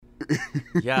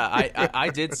Yeah, I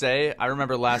did say, I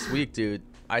remember last week, dude,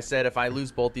 I said if I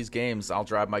lose both these games, I'll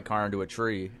drive my car into a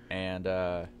tree, and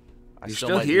I You're still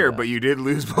still might here, do that. but you did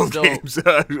lose both games.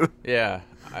 Yeah.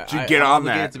 Should get I'm on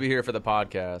obligated that. to be here for the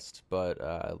podcast,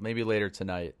 but maybe later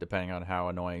tonight, depending on how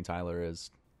annoying Tyler is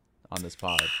on this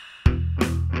pod.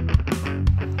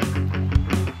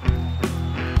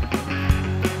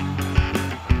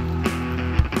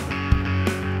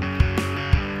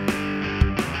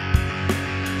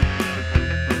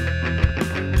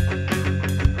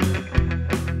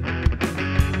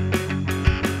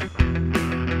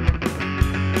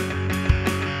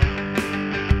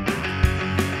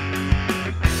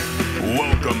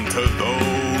 Welcome to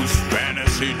Those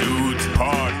Fantasy Dudes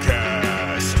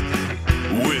Podcast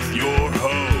with your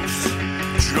hosts,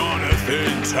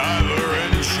 Jonathan, Tyler,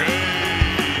 and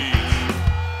Shane.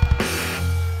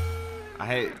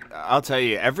 I'll tell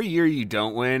you, every year you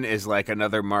don't win is like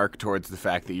another mark towards the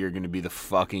fact that you're going to be the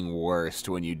fucking worst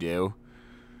when you do.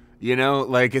 You know,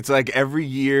 like it's like every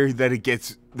year that it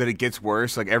gets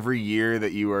worse, like every year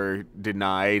that you are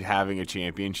denied having a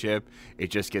championship,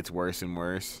 it just gets worse and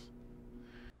worse.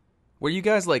 Were you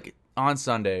guys, like, on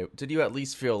Sunday, did you at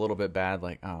least feel a little bit bad?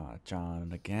 Like, oh,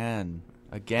 John, again,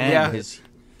 Yeah. his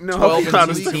No,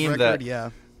 12-2 team that...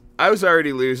 Yeah. I was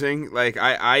already losing. Like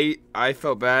I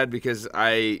felt bad because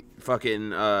I fucking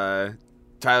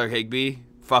Tyler Higbee,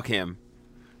 fuck him.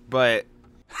 But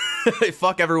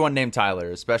Fuck everyone named Tyler,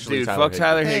 especially dude, Tyler fuck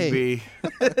Tyler Hey. Higbee.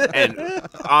 And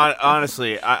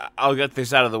honestly, I'll get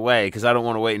this out of the way because I don't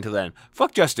want to wait until then.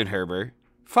 Fuck Justin Herbert.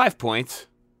 5 points.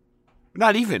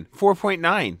 Not even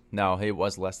 4.9. No, he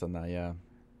was less than that, yeah.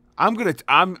 I'm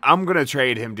gonna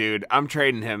trade him, dude. I'm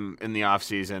trading him in the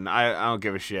offseason. I don't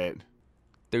give a shit.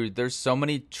 Dude, there's so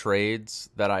many trades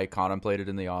that I contemplated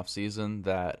in the offseason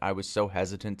that I was so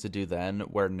hesitant to do then,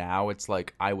 where now it's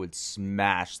like I would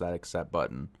smash that accept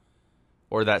button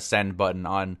or that send button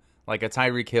on like a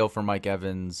Tyreek Hill for Mike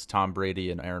Evans, Tom Brady,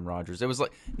 and Aaron Rodgers. It was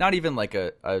like not even like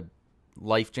a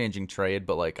life-changing trade,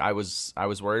 but like I was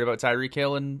worried about Tyreek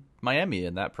Hill in Miami,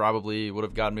 and that probably would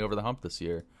have gotten me over the hump this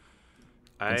year,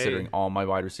 considering all my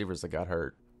wide receivers that got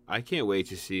hurt. I can't wait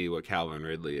to see what Calvin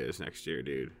Ridley is next year,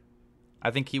 dude. I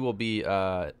think he will be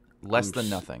less than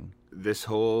nothing. This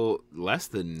whole less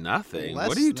than nothing. Less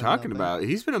What are you than talking nothing. about?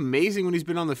 He's been amazing when he's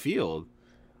been on the field.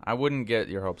 I wouldn't get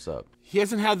your hopes up. He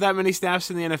hasn't had that many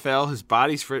snaps in the NFL. His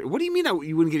body's for. What do you mean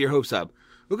you wouldn't get your hopes up?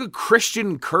 Look what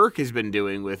Christian Kirk has been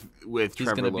doing with He's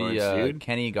Trevor going to Lawrence, be dude.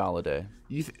 Kenny Galladay.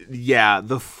 Yeah,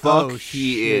 the fuck Oh, he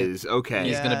shit. is. Okay.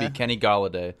 He's going to be Kenny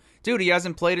Galladay. Dude, he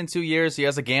hasn't played in 2 years. He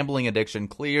has a gambling addiction,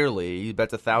 clearly. He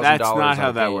bets $1,000 That's on not a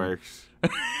how that game. works.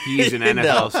 He's an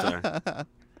NFL star.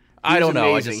 I don't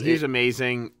know. Amazing. He was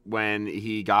amazing when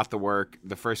he got the work.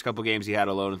 The first couple games he had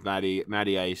alone with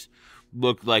Matty Ice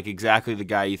looked like exactly the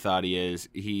guy you thought he is.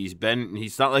 He's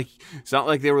not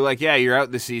like they were like, yeah, you're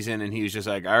out this season, and he was just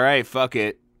like, all right, fuck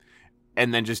it,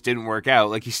 and then just didn't work out.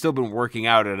 Like he's still been working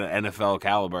out at an NFL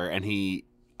caliber, and he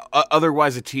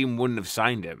otherwise a team wouldn't have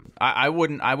signed him. I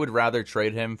wouldn't. I would rather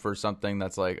trade him for something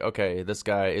that's like, okay, this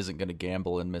guy isn't going to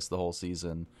gamble and miss the whole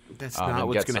season. That's and not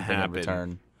what's get going to something in happen.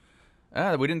 return.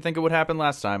 We didn't think it would happen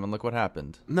last time, and look what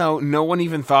happened. No one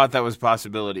even thought that was a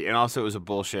possibility, and also it was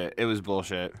bullshit. It was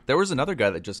bullshit. There was another guy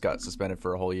that just got suspended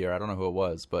for a whole year. I don't know who it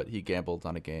was, but he gambled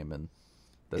on a game, and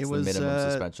that's It the was minimum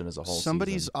suspension as a whole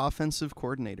somebody's season. offensive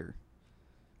coordinator.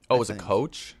 Oh, it I was a think.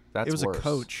 coach? That's It was worse. a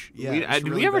coach. Yeah.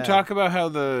 Did we ever talk about how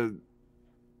the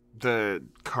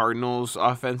Cardinals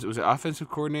offensive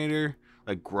coordinator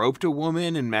like groped a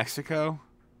woman in Mexico?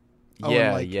 Oh, Yeah,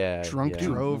 and, like, yeah. drunk yeah.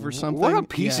 drove or something. What a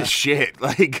piece Yeah. of shit!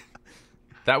 Like,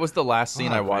 That was the last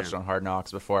scene Oh, I watched man. on Hard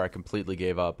Knocks before I completely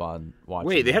gave up on watching.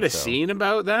 wait, they had that a show. scene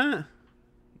about that?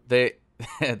 They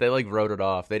they like wrote it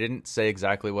off. They didn't say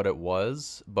exactly what it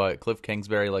was, but Cliff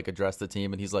Kingsbury like addressed the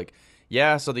team, and he's like,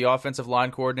 "Yeah, so the offensive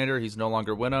line coordinator, he's no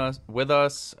longer with us. We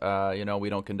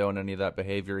don't condone any of that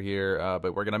behavior here,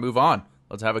 but we're gonna move on.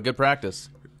 Let's have a good practice."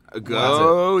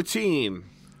 Go team!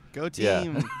 Go Yeah.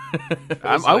 team.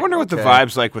 I wonder what the okay.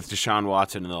 vibes like with Deshaun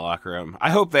Watson in the locker room. I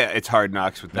hope that it's Hard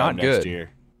Knocks with them Not next good.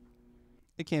 year.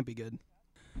 It can't be good.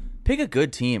 Pick a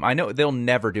good team. I know they'll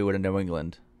never do it in New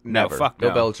England. No, Never. fuck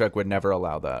Bill no. Belichick would never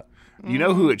allow that. You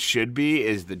know who it should be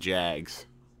is the Jags,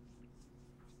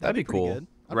 That'd be pretty cool. good.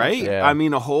 right? Yeah. I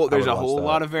mean, I there's would a watch whole that.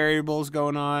 lot of variables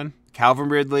going on. Calvin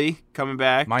Ridley coming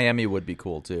back. Miami would be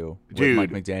cool too. Dude.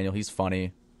 With Mike McDaniel, he's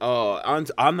funny. Oh,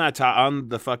 on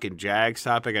the fucking Jags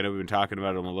topic, I know we've been talking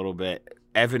about him a little bit.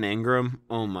 Evan Ingram,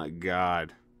 oh my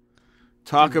god,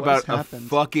 talk Dude, what about has a happened?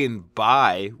 fucking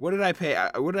buy. What did I pay?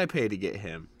 What did I pay to get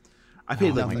him? I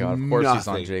paid Oh like my god! Of course he's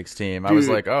on nothing. Jake's team. I was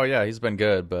Dude. like, oh yeah, he's been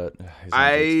good, but he's on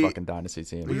Jake's fucking dynasty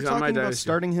team. We were He's on my talking about dynasty.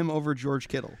 starting him over George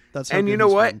Kittle. That's how And good you know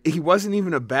he's what? been. He wasn't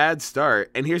even a bad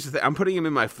start. And here's the thing: I'm putting him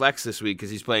in my flex this week because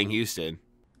he's playing Houston.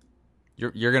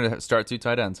 You're gonna start 2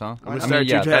 tight ends, huh? I'm gonna I start mean,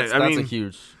 yeah, 2 tight- that's I a mean-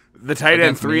 huge. The tight end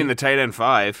Against 3 me? and the tight end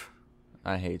 5.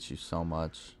 I hate you so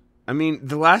much. I mean,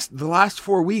 the last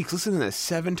 4 weeks. Listen to this: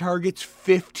 7 targets,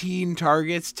 15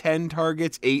 targets, 10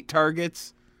 targets, 8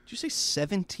 targets, Did you say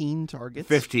 17 targets?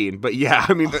 15. But yeah,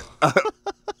 I mean,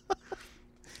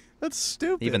 That's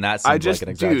stupid. Even that I seems just- like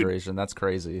an dude. exaggeration. That's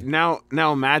crazy. now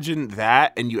imagine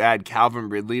that, and you add Calvin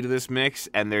Ridley to this mix,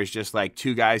 and there's just like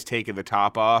 2 guys taking the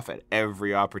top off at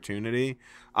every opportunity.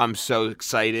 I'm so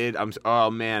excited. Oh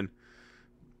man,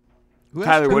 Who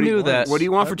Tyler, Who what do knew you that? what do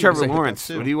you want for I'd be Trevor excited about Lawrence?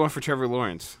 too. What do you want for Trevor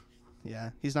Lawrence? Yeah,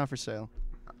 he's not for sale.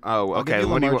 Oh, I'll okay. give you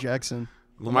What do you Lamar want? Jackson.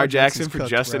 Lamar Jackson Jackson's for cooked,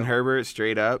 Justin bro. Herbert,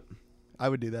 straight up. I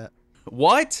would do that.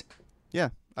 What? Yeah,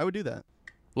 I would do that.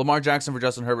 Lamar Jackson for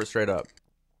Justin Herbert straight up.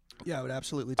 Yeah, I would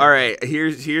absolutely. Take All that. right,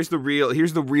 here's the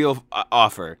real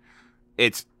offer.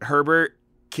 It's Herbert,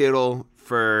 Kittle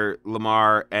for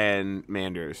Lamar and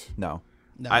Manders. No.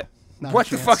 No. I- not a What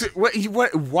the chance. fuck?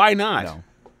 What? Why not? No.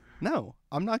 No,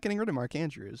 I'm not getting rid of Mark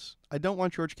Andrews. I don't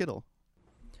want George Kittle.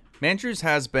 Mandrews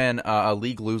has been a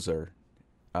league loser.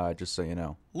 Just so you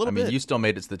know. Little I mean, bit. you still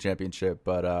made it to the championship,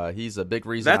 but he's a big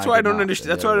reason. That's why I did don't not,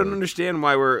 understand. and That's the why I other- don't understand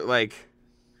why we're like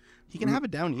He can have a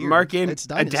down year. Mark It's Andrews. A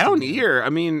dynasty, down man. year. I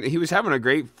mean, he was having a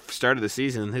great start of the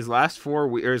season. His last 6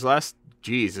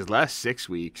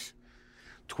 weeks.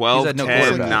 12, had no 10,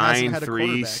 quarterback. 9, Hasn't had a 3,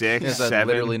 quarterback. 6, He has 7.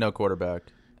 literally no quarterback.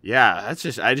 Yeah, I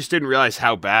just didn't realize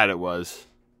how bad it was.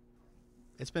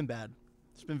 It's been bad.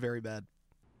 It's been very bad.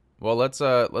 Well, let's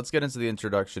get into the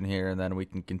introduction here, and then we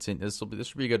can continue. This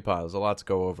should be a good pod. There's a lot to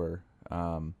go over.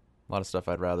 A lot of stuff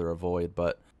I'd rather avoid,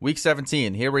 but week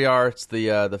 17. Here we are. It's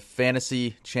the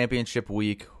fantasy championship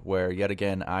week, where yet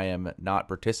again I am not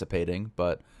participating,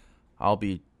 but I'll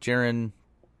be cheering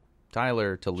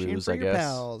Tyler to Cheering lose. for I your guess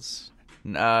pals.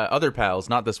 Other pals,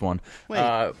 not this one.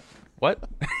 Wait. What?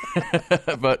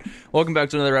 But welcome back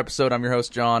to another episode. I'm your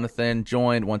host Jonathan,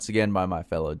 joined once again by my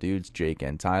fellow dudes Jake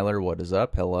and Tyler. What is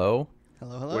up? Hello.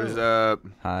 Hello, hello. What is up?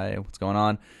 Hi, what's going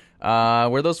on?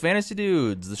 We're those fantasy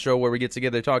dudes, the show where we get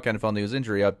together, talk NFL news,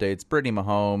 injury updates, Brittany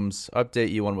Mahomes,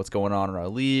 update you on what's going on in our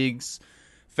leagues,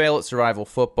 fail at survival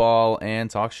football,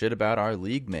 and talk shit about our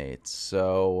league mates.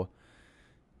 So,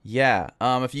 yeah,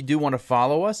 if you do want to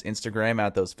follow us, Instagram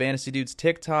at those fantasy dudes,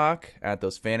 TikTok at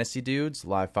those fantasy dudes,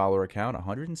 live follower account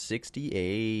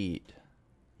 168.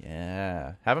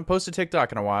 Yeah, haven't posted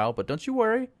TikTok in a while, but don't you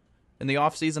worry. In the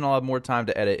off season, I'll have more time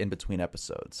to edit in between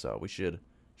episodes, so we should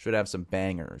have some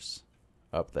bangers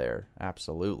up there.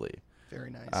 Absolutely. Very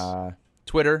nice.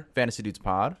 Twitter, Fantasy Dudes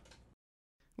Pod.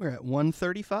 We're at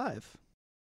 135.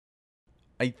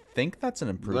 I think that's an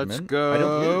improvement. Let's I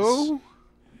don't, go.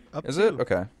 Up is two. it?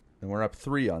 Okay. And we're up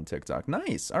 3 on TikTok.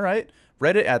 Nice. All right.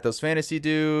 Reddit at Those Fantasy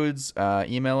Dudes.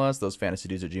 Email us,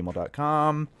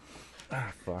 thosefantasydudes@gmail.com.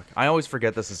 Ah, fuck. I always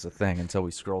forget this is a thing until we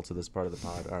scroll to this part of the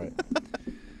pod. All right.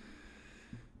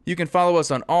 You can follow us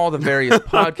on all the various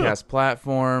podcast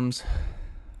platforms.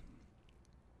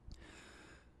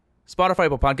 Spotify,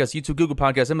 Apple Podcasts, YouTube, Google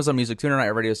Podcasts, Amazon Music, TuneIn,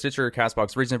 iRadio, Stitcher,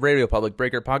 CastBox, Reason, Radio Public,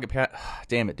 Breaker, Pocket Cast,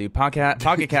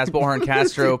 Pocket Cast, Bullhorn,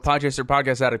 Castro, Podchaser,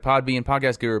 Podcast Addict, Podbean,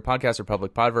 Podcast Guru, Podcast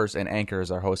Republic, Podverse, and Anchor is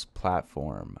our host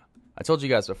platform. I told you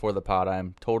guys before the pod,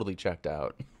 I'm totally checked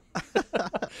out.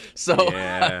 So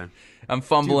Yeah. I'm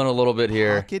fumbling a little bit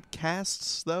here. Pocket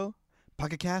casts, though?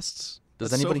 Pocket casts?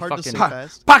 Does That's anybody so hard fucking- to say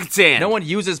fast. Pocket sand. No one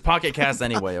uses Pocket Cast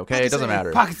anyway, okay? Pocket It doesn't sand.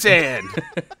 matter. Pocket sand.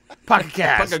 Pocket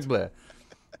cast. Pocket bleh.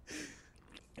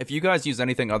 If you guys use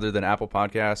anything other than Apple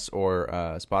Podcasts or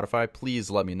Spotify, please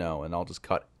let me know, and I'll just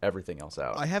cut everything else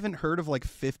out. I haven't heard of like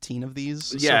 15 of these.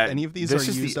 So Yeah, if any of these are this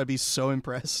is used, the- I'd be so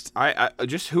impressed. I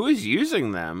just who is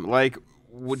using them? Like,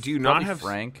 do you not Probably have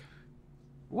Frank.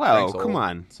 Well, Frank's come old,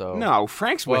 on. so- No,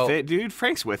 Frank's Well- with it, dude.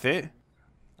 Frank's with it.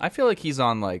 I feel like he's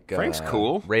on like Frank's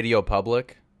cool. Radio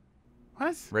Public.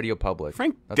 What? Radio Public.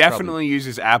 Frank That's definitely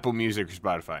uses Apple Music or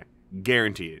Spotify.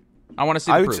 Guarantee it. I want to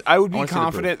see the proof. I would be wanna see the proof.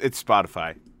 confident it's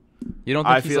Spotify. You don't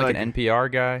I think he's feel like like- an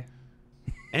NPR guy?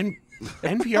 And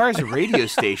NPR is a radio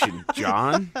station,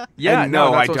 John. Yeah, And no,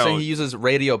 no, that's I what I'm saying. don't. He uses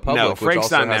Radio Public, No, which Frank's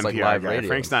also not an has like NPR live guy. radio.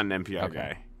 Frank's not an NPR Okay.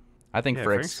 guy. I think Yeah,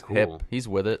 Frank's Frank's hip. cool. He's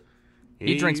with it.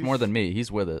 He drinks He's- more than me.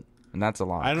 He's with it, and that's a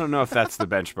lot. I don't know if that's the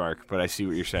benchmark, but I see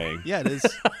what you're saying. Yeah, it is.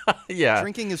 Yeah,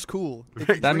 Drinking is cool. If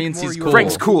you That drink means more, he's you cool. are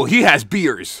Frank's cool. He has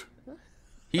beers.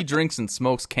 he drinks and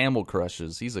smokes Camel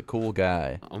Crushes. He's a cool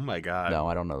guy. Oh my god. No,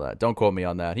 I don't know that. Don't quote me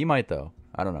on that. He might though.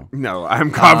 I don't know. No, I'm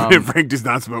confident Frank does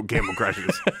not smoke Camel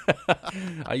Crushes.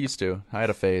 I used to. I had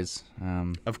a phase.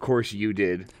 Of course you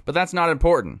did. But that's not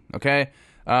important, okay?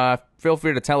 Feel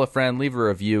free to tell a friend, leave a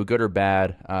review, good or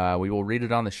bad. We will read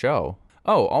it on the show.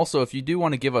 Oh, also, if you do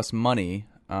want to give us money,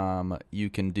 you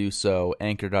can do so.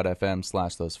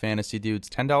 Anchor.fm/thosefantasydudes,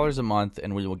 $10 a month,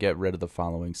 and we will get rid of the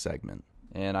following segment.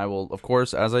 And I will, of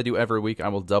course, as I do every week, I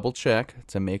will double check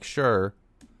to make sure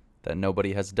that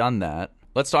nobody has done that.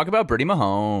 Let's talk about Brittany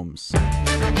Mahomes.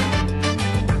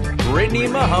 Brittany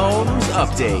Mahomes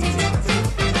update.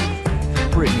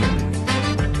 Brittany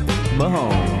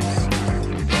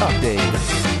Mahomes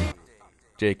update.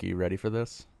 Jake, are you ready for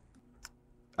this?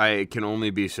 I can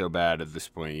only be so bad at this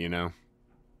point, you know?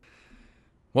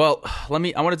 Well, I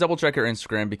want to double check her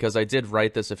Instagram because I did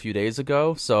write this a few days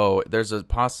ago, so there's a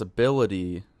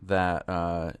possibility that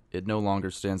it no longer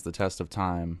stands the test of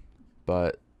time,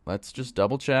 but let's just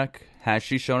double check. Has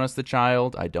she shown us the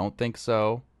child? I don't think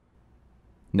so.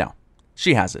 No,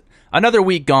 she hasn't. Another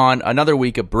week gone, another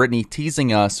week of Brittany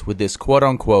teasing us with this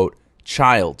quote-unquote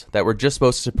child that we're just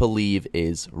supposed to believe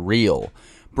is real.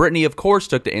 Brittany, of course,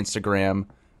 took to Instagram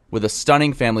with a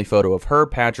stunning family photo of her,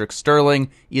 Patrick, Sterling,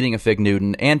 eating a Fig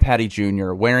Newton, and Patty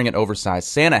Jr. wearing an oversized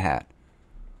Santa hat.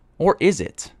 Or is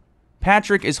it?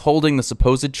 Patrick is holding the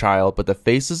supposed child, but the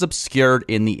face is obscured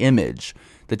in the image.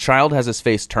 The child has his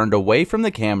face turned away from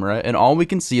the camera, and all we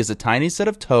can see is a tiny set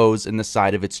of toes in the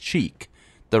side of its cheek.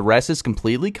 The rest is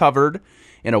completely covered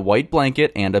in a white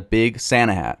blanket and a big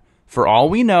Santa hat. For all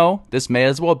we know, this may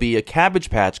as well be a Cabbage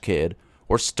Patch Kid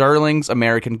or Sterling's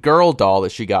American Girl doll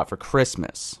that she got for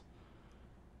Christmas.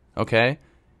 Okay?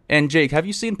 And Jake, have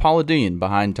you seen Paula Deen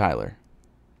behind Tyler?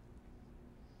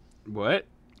 What?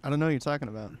 I don't know what you're talking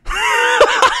about.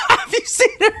 Have you seen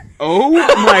her? Oh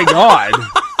my god.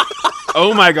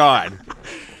 Oh my god.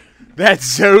 That's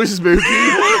so spooky.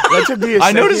 That took me a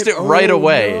second. I noticed it right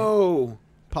away. No.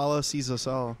 Paula sees us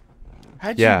all.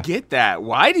 How'd Yeah. you get that?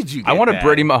 Why did you get that? I want a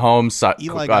Brittany Mahomes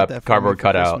Eli got that for cardboard me for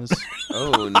cutout. Christmas.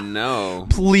 Oh no.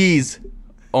 Please.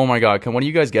 Oh my god, can one of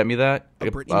you guys get me that? A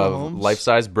Brittany Mahomes?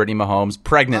 Life-size Brittany Mahomes.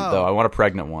 Pregnant, Oh. though. I want a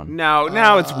pregnant one.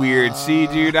 Now it's weird. See,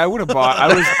 dude, I would have bought.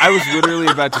 I was literally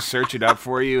about to search it up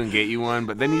for you and get you one,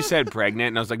 but then you said pregnant,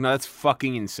 and I was like, no, that's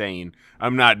fucking insane.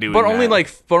 I'm not doing But that. only like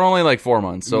 4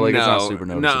 months, so like it's not super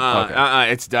noticeable.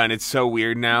 Okay. It's done. It's so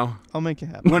weird now. I'll make it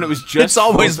happen. When it was just It's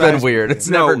always been full-size- weird. It's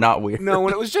No, never not weird. No,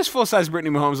 when it was just full size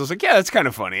Brittany Mahomes, I was like, yeah, that's kind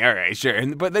of funny. All right,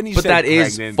 sure. But then you But said that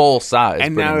is pregnant, full size.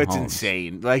 and Brittany now it's Mahomes.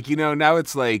 insane. Like, you know, now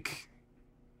it's like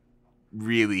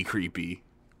really creepy.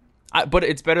 But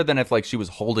it's better than if like she was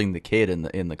holding the kid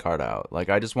in the card out. Like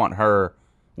I just want her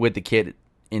with the kid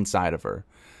inside of her.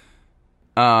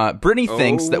 Brittany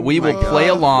thinks that we will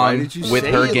play Why along did you with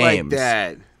say her it games. Like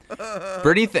that?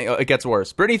 It gets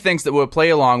worse. Brittany thinks that we'll play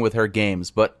along with her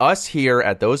games, but us here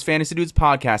at Those Fantasy Dudes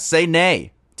podcast say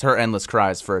nay to her endless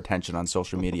cries for attention on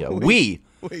social media. Wait.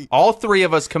 All three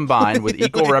of us combined with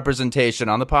equal representation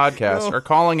on the podcast are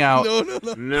calling out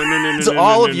No. To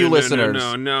all of you listeners.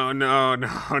 No.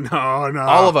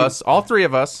 all of us, all three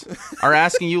of us, are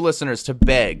asking you listeners to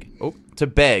beg,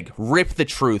 rip the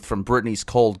truth from Brittany's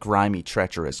cold, grimy,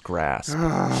 treacherous grasp.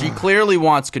 She clearly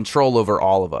wants control over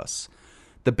all of us.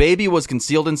 The baby was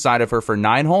concealed inside of her for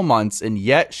 9 whole months, and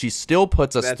yet she still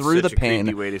puts us That's through the such a creepy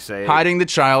pain, way to say it. hiding the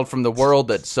child from the world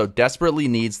that so desperately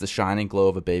needs the shining glow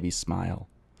of a baby's smile.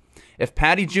 If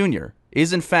Patty Jr.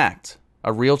 is, in fact,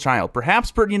 a real child,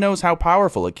 perhaps Brittany knows how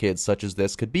powerful a kid such as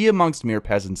this could be amongst mere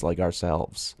peasants like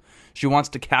ourselves. She wants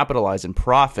to capitalize and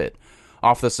profit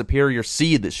off the superior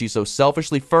seed that she so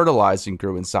selfishly fertilized and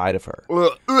grew inside of her.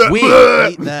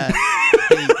 Hate that.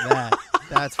 Hate that.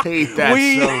 That's Hate that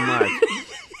so much.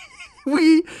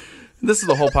 This is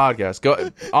the whole podcast.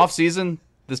 Go off season.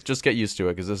 Just get used to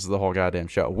it because this is the whole goddamn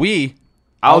show.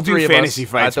 I'll all do three of fantasy us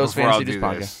fights at Those before I'll Fantasy do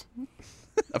Dudes this.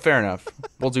 Fair enough.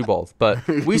 We'll do both. But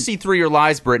we see through your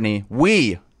lies, Brittany.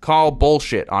 We call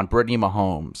bullshit on Brittany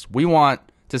Mahomes. We want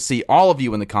to see all of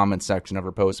you in the comments section of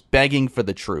her post begging for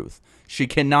the truth. She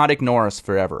cannot ignore us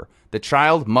forever. The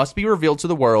child must be revealed to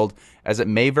the world, as it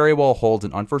may very well hold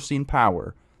an unforeseen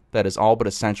power that is all but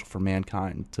essential for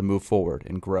mankind to move forward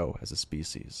and grow as a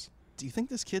species. Do you think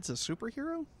this kid's a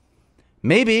superhero?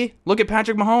 Maybe. Look at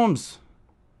Patrick Mahomes.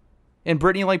 And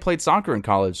Brittany played soccer in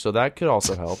college, so that could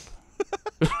also help.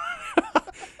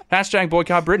 Hashtag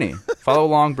boycott Brittany. Follow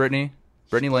along, Brittany.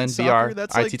 Brittany Lynn, Soccer,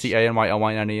 that's like-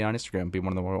 BRITTANYLYNE on Instagram. Be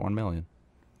one of the 1 million.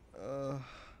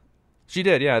 She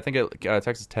did, yeah. I think at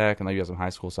Texas Tech, and maybe has some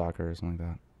high school soccer or something like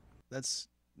that. That's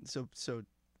so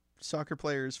soccer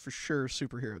players for sure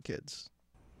superhero kids.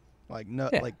 Like Yeah.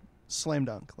 like slam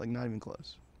dunk, like not even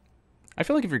close. I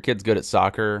feel like if your kid's good at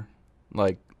soccer,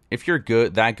 Like, if you're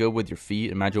that good with your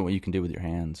feet, imagine what you can do with your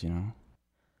hands, you know?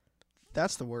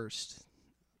 That's the worst.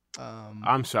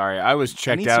 I'm sorry. I was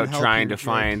checked need some out help trying here, to Jake.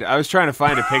 find. I was trying to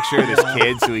find a picture of this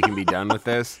kid so we can be done with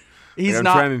this. He's I'm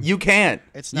not. trying to- You can't.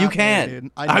 It's You not can't. there,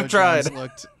 dude. I know I've tried. John's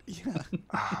looked. Yeah.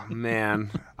 Oh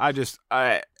man, I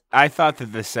thought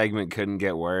that this segment couldn't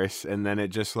get worse, and then it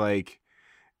just like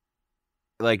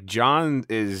John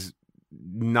is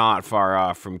not far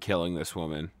off from killing this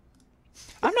woman.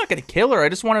 I'm not going to kill her. I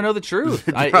just want to know the truth.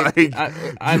 John's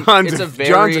It's a very.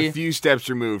 John's a few steps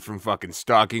removed from fucking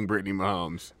stalking Brittany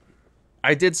Mahomes.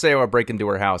 I did say I would break into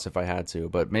her house if I had to,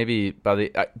 but maybe by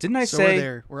the didn't I So say we're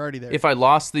there. We're already there. if I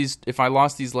lost these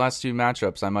last two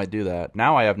matchups, I might do that.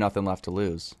 Now I have nothing left to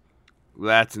lose.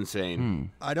 That's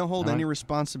insane. I don't hold All any right.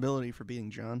 responsibility for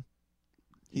beating John.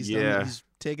 He's Yeah. he's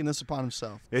taken this upon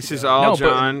himself. This to is go all No, but-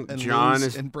 John. and John lose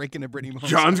is. and break into Brittany Mahomes'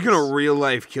 John's house. gonna real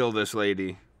life kill this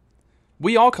lady.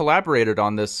 We all collaborated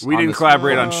on this. We on didn't this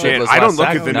collaborate on Oh. shit. shitless I don't last look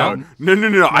at segment, the no? note.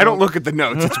 No. I don't look at the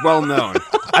notes. It's well known.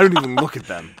 I don't even look at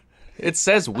them. It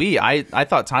says we. I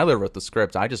thought Tyler wrote the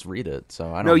script. I just read it, so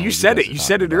I don't No, know you what said guys it. are You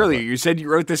said talking it about, earlier. but- You said you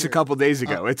wrote this a couple days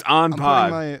ago. It's on I'm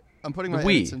pod. putting my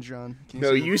We. edits in, John. Can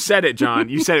No, see you it? said it, John.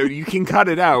 You said it. You can cut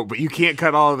it out, but you can't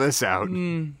cut all of this out.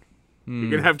 Mm.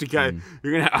 You're gonna have to cut.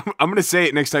 You're gonna. I'm gonna say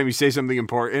it next time you say something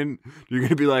important. You're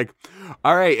gonna be like,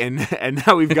 "All right," and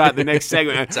now we've got the next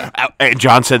segment. And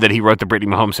John said that he wrote the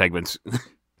Brittany Mahomes segments.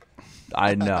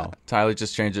 I know. Tyler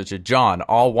just changed it to John,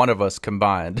 all one of us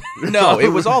combined. No, it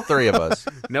was all three of us.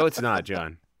 No, it's not,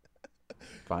 John.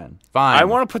 Fine. I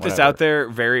want to put this Whatever. out there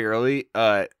very early.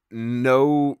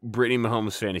 No Brittany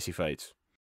Mahomes fantasy fights.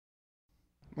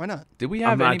 Why not? Did we I'm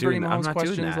have not any Brittany doing that. I'm Mahomes not doing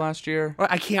questions that. last year? Well,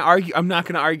 I can't argue. I'm not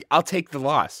going to argue. I'll take the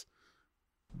loss.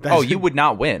 Oh, you would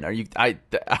not win. Are you?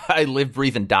 I live,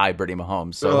 breathe, and die Brittany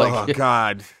Mahomes. So Oh like,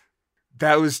 God,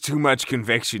 that was too much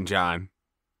conviction, John.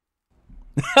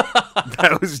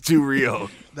 That was too real.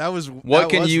 That was what that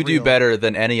can was you do real. better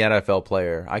than any NFL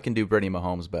player? I can do Brittany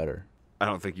Mahomes better. I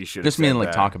don't think you should. Just have mean said like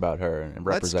that. talk about her and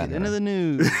Let's represent get into her. the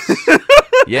news.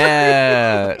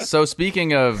 Yeah. So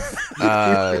speaking of,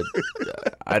 I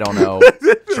don't know,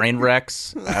 train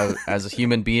wrecks as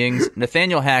human beings,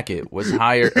 Nathaniel Hackett was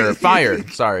fired.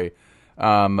 Sorry,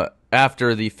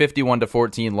 after the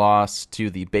 51-14 loss to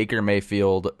the Baker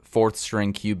Mayfield fourth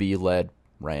string QB led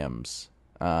Rams.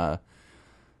 The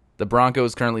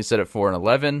Broncos currently sit at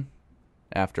 4-11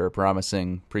 after a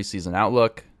promising preseason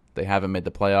outlook. They haven't made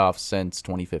the playoffs since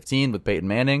 2015 with Peyton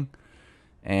Manning.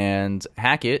 And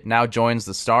Hackett now joins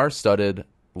the star-studded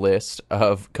list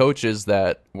of coaches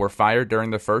that were fired during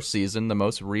the first season, the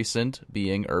most recent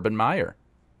being Urban Meyer.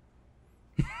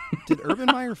 Did Urban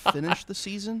Meyer finish the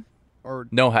season? Or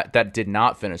No, that did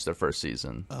not finish their first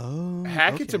season. oh,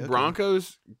 Hackett okay, to okay.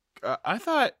 Broncos. I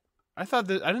thought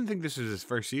that I didn't think this was his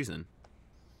first season.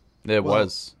 It Well,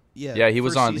 was. Yeah, Yeah, he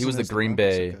was first on. He season was the as Green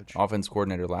Broncos Bay head coach. offense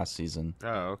coordinator last season. Oh,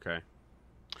 okay.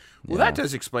 Well, Yeah. that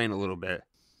does explain a little bit.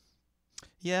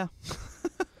 Yeah,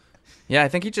 Yeah, I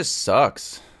think he just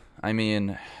sucks. I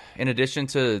mean, in addition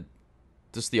to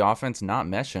just the offense not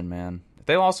meshing, man.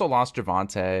 They also lost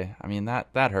Javonte. I mean, that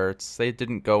hurts. They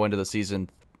didn't go into the season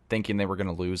thinking they were going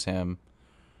to lose him.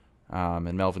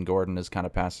 And Melvin Gordon is kind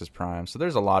of past his prime. So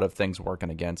there's a lot of things working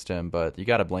against him, but you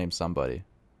got to blame somebody.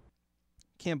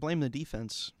 can't blame the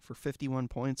defense for 51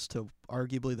 points to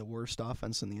arguably the worst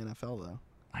offense in the NFL, though.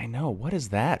 I know. What is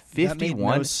that? That made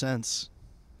 51? no sense.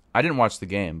 I didn't watch the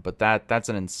game, but that's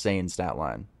an insane stat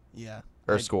line Yeah.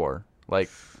 or I- score. Like,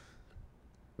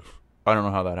 I don't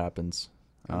know how that happens.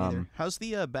 me neither. How's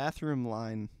the bathroom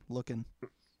line looking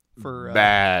for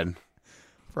Bad.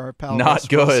 for our pal? Not Russ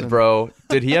good, Wilson? bro.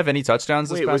 Did he have any touchdowns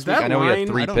this Wait, was past week? that I know he line- had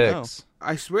 3 I don't know. picks.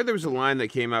 I swear there was a line that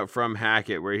came out from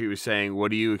Hackett where he was saying,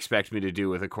 "What do you expect me to do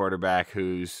with a quarterback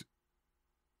who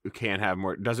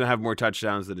doesn't have more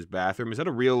touchdowns than his bathroom?" Is that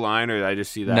a real line, or did I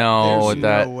just see that? No, There's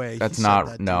no way that's he said not.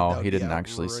 that, dude. No, That would he be didn't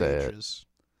actually say it. outrageous.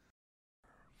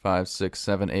 5, 6,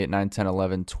 7, 8, 9, 10,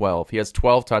 11, 12. He has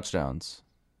 12 touchdowns.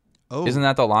 Oh, Isn't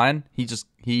that the line? He just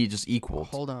equaled.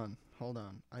 Hold on.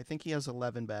 I think he has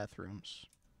 11 bathrooms.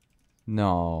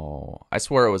 No, I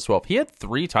swear it was 12. He had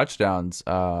 3 touchdowns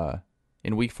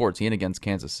in Week 14 against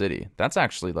Kansas City. That's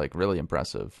actually like really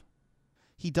impressive.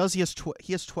 He does. He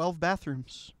has 12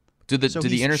 bathrooms. Did So the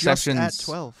he's interceptions just at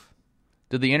 12.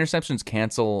 Did the interceptions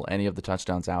cancel any of the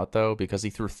touchdowns out though? Because he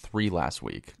threw 3 last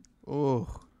week. Oh,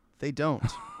 they don't.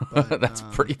 But, That's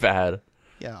pretty bad.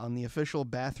 Yeah, on the official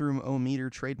bathroom-o-meter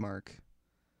trademark.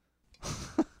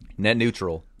 Net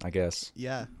neutral, I guess.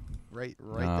 Yeah, right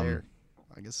Um, there.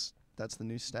 I guess that's the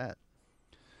new stat.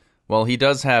 Well, he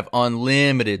does have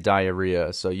unlimited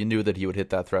diarrhea, so you knew that he would hit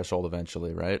that threshold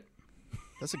eventually, right?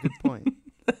 That's a good point.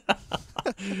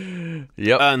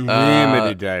 Yep.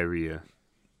 Unlimited diarrhea.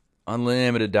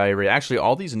 Unlimited diarrhea. Actually,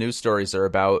 all these news stories are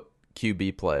about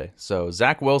QB play. So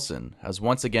Zach Wilson has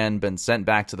once again been sent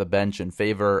back to the bench in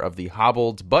favor of the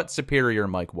hobbled but superior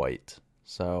Mike White.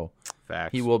 So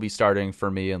Facts. he will be starting for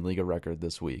me in League of Record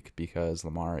this week because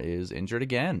Lamar is injured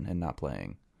again and not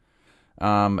playing.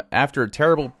 After a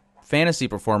terrible fantasy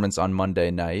performance on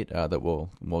Monday night, that we'll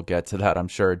get to that, I'm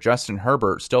sure, Justin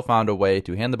Herbert still found a way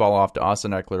to hand the ball off to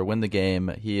Austin Eckler, win the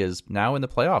game. He is now in the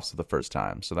playoffs for the first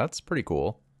time, so that's pretty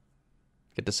cool.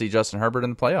 Get to see Justin Herbert in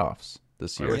the playoffs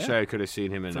this I year. wish I could have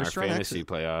seen him in First our round fantasy exit.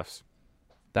 playoffs.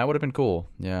 That would have been cool,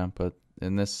 yeah, but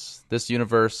in this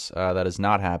universe, that is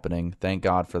not happening. Thank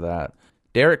God for that.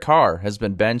 Derek Carr has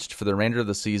been benched for the remainder of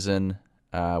the season,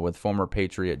 with former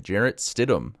Patriot Jarrett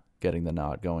Stidham getting the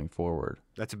nod going forward.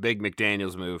 That's a big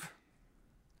McDaniels move.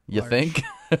 You Large. think?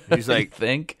 He's like, You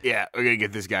think? yeah, we're going to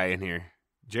get this guy in here.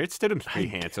 Jarrett Stidham's pretty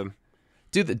handsome.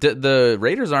 Dude, the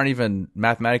Raiders aren't even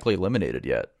mathematically eliminated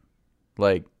yet.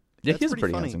 Like, yeah, That's he's a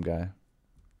pretty pretty funny. handsome guy.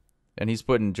 And he's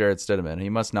putting Jarrett Stidham in. He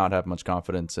must not have much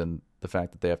confidence in the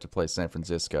fact that they have to play San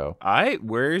Francisco.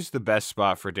 Where's the best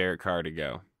spot for Derek Carr to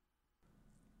go?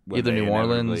 When Either they New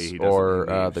inevitably- Orleans he doesn't or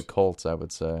leave. the Colts, I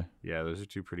would say. Yeah, those are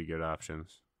two pretty good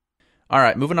options. All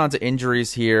right, moving on to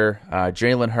injuries here.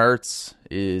 Jalen Hurts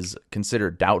is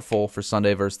considered doubtful for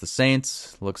Sunday versus the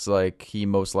Saints. Looks like he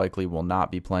most likely will not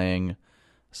be playing.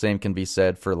 Same can be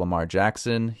said for Lamar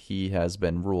Jackson. He has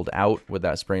been ruled out with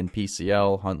that sprained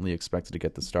PCL. Huntley expected to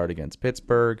get the start against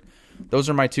Pittsburgh. Those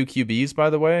are my two QBs, by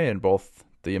the way, in both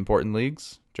the important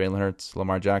leagues. Jalen Hurts,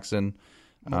 Lamar Jackson.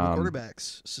 Mobile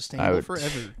quarterbacks, sustainable would-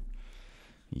 forever.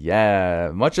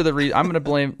 Yeah, much of the I'm going to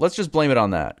blame. Let's just blame it on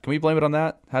that. Can we blame it on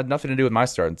that? Had nothing to do with my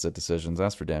start and sit decisions.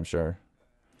 That's for damn sure.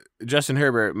 Justin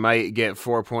Herbert might get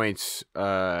 4 points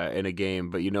in a game,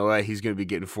 but you know what? He's going to be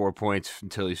getting 4 points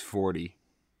until he's 40.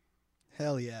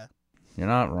 Hell yeah. You're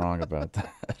not wrong about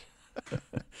that.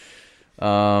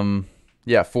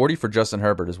 Yeah, 40 for Justin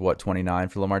Herbert is what, 29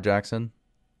 for Lamar Jackson?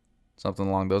 Something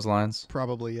along those lines.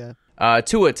 Probably, yeah.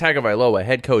 Tua Tagovailoa,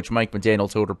 head coach Mike McDaniel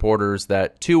told reporters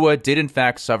that Tua did in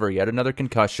fact suffer yet another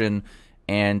concussion,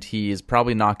 and he is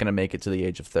probably not going to make it to the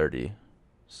age of 30.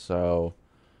 So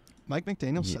Mike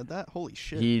McDaniel said that? Holy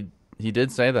shit. he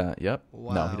did say that. Yep. No,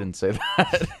 Wow. he didn't say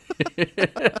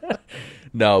that.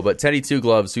 No, but Teddy Two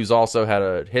Gloves, who's also had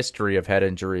a history of head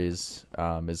injuries,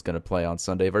 is going to play on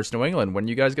Sunday versus New England when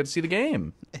you guys get to see the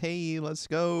game. Hey, let's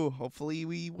go. Hopefully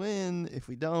we win. If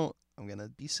we don't, I'm going to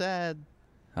be sad.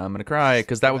 I'm going to cry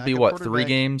because that would be, Backup what, 3 quarterback.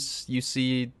 games you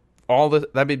see all the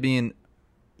 – that'd be being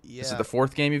Yeah. Is it the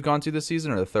 4th game you've gone to this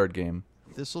season or the 3rd game?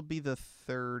 This will be the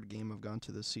 3rd game I've gone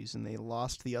to this season. They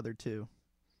lost the other 2.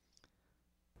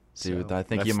 Dude, So, I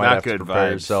think That's you might not have to good prepare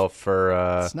vibes. yourself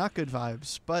for it's not good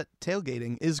vibes, but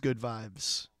tailgating is good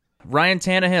vibes. Ryan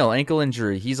Tannehill, ankle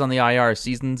injury. He's on the IR.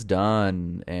 Season's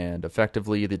done. And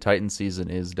effectively, the Titans season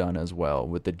is done as well,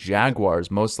 with the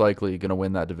Jaguars most likely going to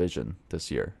win that division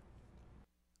this year.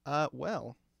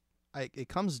 Well, it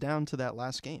comes down to that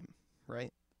last game,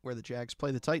 right? Where the Jags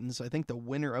play the Titans. I think the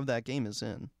winner of that game is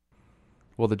in.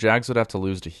 Well, the Jags would have to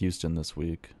lose to Houston this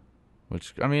week,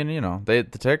 which, I mean, you know, the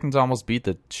Titans almost beat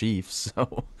the Chiefs,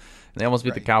 so they almost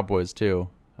beat the Right. Cowboys too.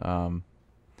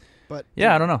 But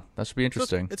Yeah, I don't know. That should be so it's-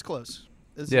 interesting. It's close.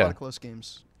 There's Yeah. a lot of close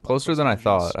games. A lot of Closer close than I divisions.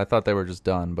 thought. I thought they were just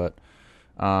done, but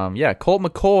yeah, Colt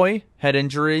McCoy, head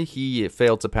injury. He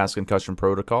failed to pass concussion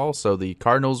protocol, so the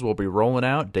Cardinals will be rolling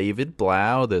out David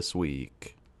Blau this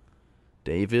week.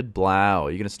 David Blau.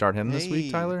 Are you going to start him this week,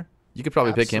 Hey. Tyler? You could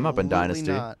probably pick him up in Absolutely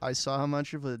Dynasty. Not. I saw how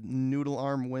much of a noodle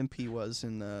arm wimp he was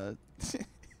in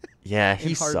Yeah, he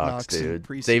in Hard sucks, Knocks in dude.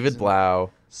 preseason. David Blau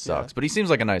sucks, Yeah. but he seems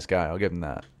like a nice guy. I'll give him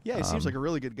that. Yeah, he seems like a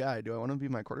really good guy. Do I want him to be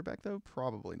my quarterback though?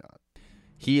 Probably not.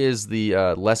 He is the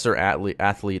lesser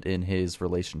athlete in his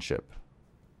relationship.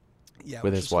 Yeah,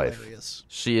 With which his is wife. hilarious.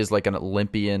 She is like an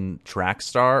Olympian track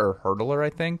star or hurdler, I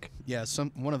think. Yeah,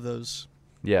 one of those.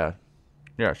 Yeah.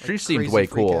 Yeah, she like, seemed crazy way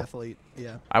freak cool. Athlete.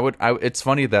 Yeah. It's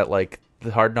funny that like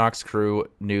the Hard Knocks crew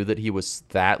knew that he was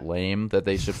that lame that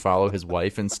they should follow his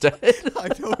wife instead. I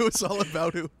know it was all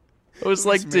about who. I was who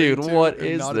like, he's dude, married to what and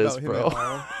is not this, about him bro? at all.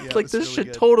 Yeah, it Like was this really should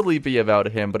good. totally be about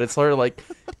him, but it's her like,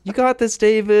 you got this,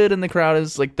 David, and the crowd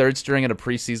is like third string at a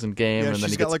preseason game, Yeah, and then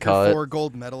she's he got gets like cut. her 4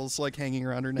 gold medals like hanging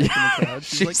around her neck in the crowd.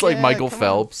 She's like "Yeah, Michael come on."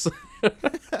 Phelps.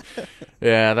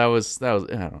 Yeah, that was I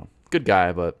don't know. Good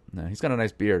guy, but no, he's got a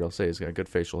nice beard. I'll say he's got good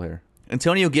facial hair.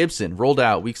 Antonio Gibson rolled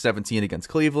out week 17 against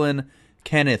Cleveland.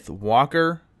 Kenneth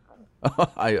Walker.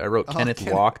 I wrote Kenneth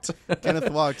Kenneth- walked. Kenneth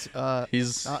walked.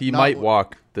 He might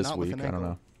walk this not with week. an I don't ankle.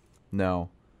 know. No.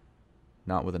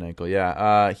 Not with an ankle,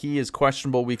 yeah. He is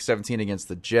questionable week 17 against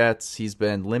the Jets. He's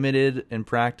been limited in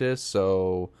practice,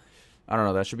 so I don't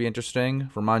know. That should be interesting.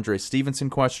 Ramondre Stevenson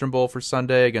questionable for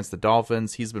Sunday against the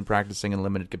Dolphins. He's been practicing in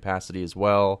limited capacity as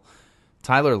well.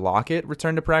 Tyler Lockett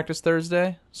returned to practice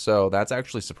Thursday, so that's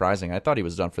actually surprising. I thought he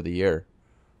was done for the year,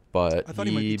 but I thought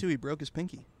he might be too. He broke his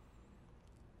pinky.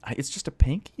 It's just a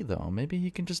pinky, though. Maybe he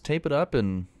can just tape it up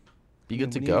and be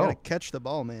good to When go. You gotta catch the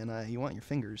ball, man. You want your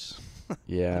fingers.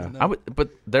 Yeah, but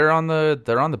they're on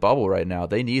the bubble right now.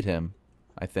 They need him,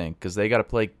 I think, because they got to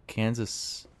play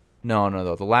Kansas.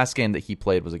 No. The last game that he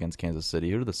played was against Kansas City.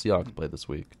 Who did the Seahawks play this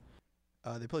week?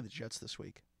 They play the Jets this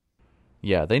week.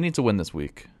 Yeah, they need to win this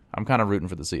week. I'm kind of rooting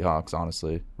for the Seahawks,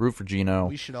 honestly. Root for Geno.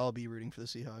 We should all be rooting for the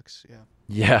Seahawks.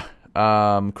 Yeah.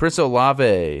 Yeah. Chris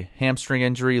Olave, hamstring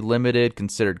injury, limited,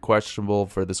 considered questionable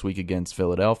for this week against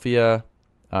Philadelphia.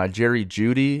 Jerry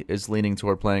Jeudy is leaning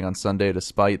toward playing on Sunday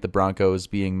despite the Broncos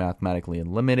being mathematically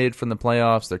eliminated from the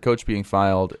playoffs, their coach being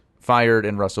fired,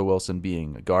 and Russell Wilson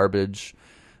being garbage.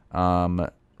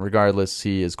 Regardless,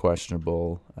 he is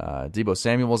questionable. Deebo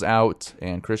Samuel's out,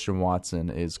 and Christian Watson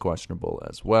is questionable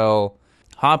as well.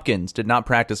 Hopkins did not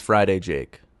practice Friday,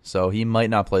 Jake, so he might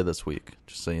not play this week,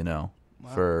 just so you know,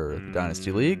 for the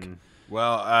Dynasty League.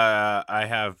 Well, I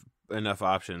have enough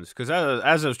options because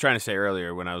as I was trying to say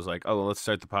earlier when I was like, oh, well, let's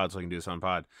start the pod so I can do this on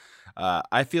pod.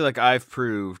 I feel like I've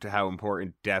proved how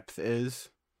important depth is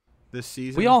this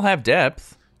season. We all have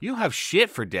depth. You don't have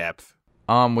shit for depth.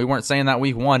 We weren't saying that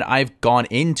week one. I've gone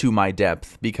into my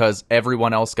depth because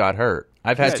everyone else got hurt.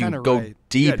 I've had to go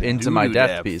deep into my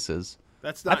depth pieces.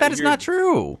 That's not. That is not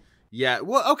true. Yeah.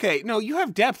 Well, okay. No, you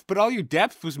have depth, but all your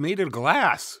depth was made of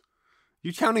glass.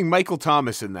 You're counting Michael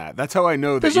Thomas in that. That's how I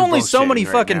know that there's you're only so many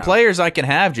right fucking now. players I can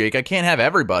have, Jake. I can't have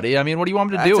everybody. I mean, what do you want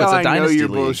me to do? That's It's how a dynasty I know you're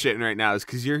league. bullshitting right now is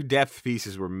because your depth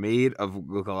pieces were made of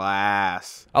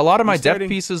glass. A lot of my depth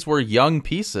pieces were young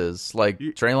pieces, like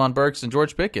Treylon Burks and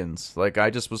George Pickens. Like, I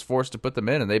just was forced to put them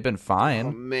in, and they've been fine.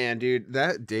 Oh, man, dude.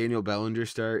 That Daniel Bellinger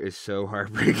start is so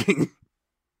heartbreaking.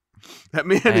 That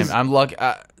man I'm lucky.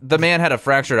 The man had a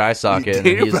fractured eye socket, and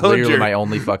he's literally my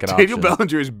only fucking option. Daniel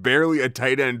Bellinger is barely a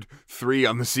tight end 3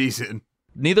 on the season.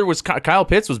 Neither was Kyle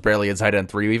Pitts. Was barely a tight end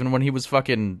 3, even when he was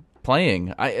fucking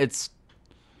playing. You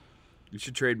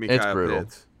should trade me It's Kyle brutal.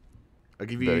 Pitts. I'll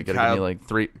give you Give me like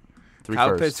three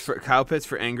Kyle firsts. Kyle Pitts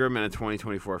for Ingram and a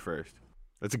 2024 first.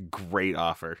 That's a great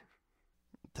offer.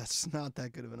 That's not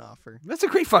that good of an offer. That's a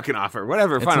great fucking offer.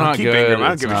 Whatever. It's Fine, I'll not keep good. Ingram. I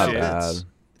don't It's give not a shit. bad.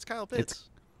 It's Kyle Pitts.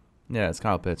 Yeah, it's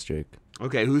Kyle Pitts, Jake.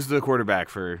 Okay, who's the quarterback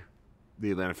for the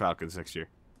Atlanta Falcons next year?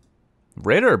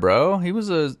 Ritter, bro. He was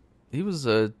a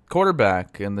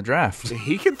quarterback in the draft.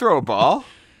 He can throw a ball.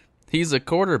 He's a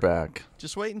quarterback.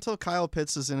 Just wait until Kyle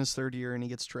Pitts is in his 3rd year and he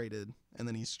gets traded, and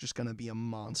then he's just going to be a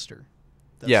monster.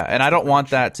 And I don't want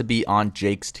that to be on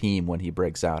Jake's team when he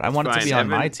breaks out. I want it to be on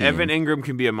my team. Evan Ingram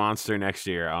can be a monster next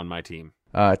year on my team.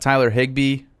 Tyler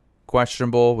Higbee,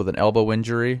 questionable with an elbow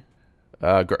injury.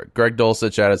 Greg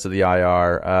Dulcich added to the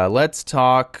IR. Let's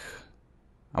talk.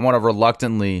 I want to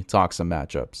reluctantly talk some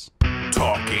matchups.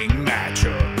 Talking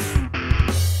matchups.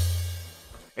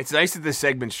 It's nice that this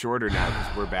segment's shorter now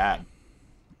because we're bad.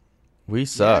 We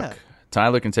suck. Yeah.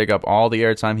 Tyler can take up all the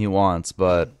airtime he wants,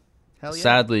 but Hell yeah.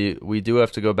 sadly, we do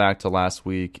have to go back to last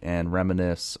week and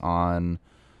reminisce on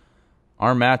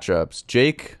our matchups.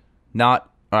 Jake, I'm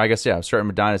starting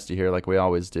with Dynasty here like we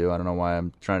always do. I don't know why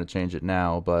I'm trying to change it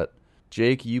now, but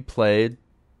Jake, you played.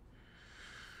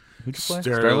 Who'd you play?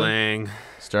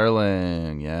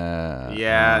 Sterling, yeah.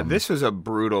 Yeah, this was a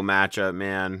brutal matchup,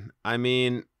 man. I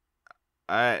mean,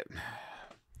 it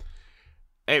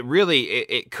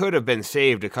could have been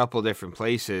saved a couple different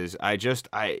places.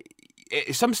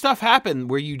 Some stuff happened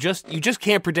where you just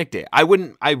can't predict it. I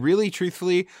wouldn't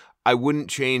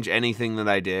change anything that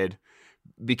I did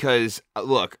because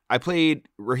look, I played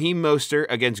Raheem Mostert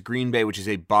against Green Bay, which is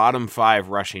a bottom 5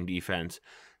 rushing defense.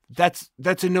 That's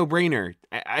a no-brainer.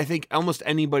 I think almost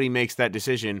anybody makes that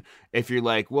decision if you're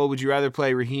like, well, would you rather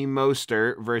play Raheem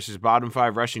Mostert versus bottom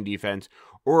 5 rushing defense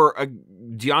or a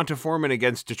Deonta Foreman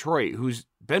against Detroit, who's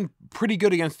been pretty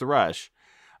good against the rush?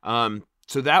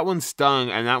 So that one stung,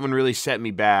 and that one really set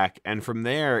me back. And from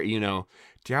there,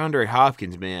 DeAndre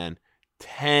Hopkins, man,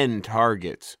 10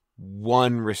 targets,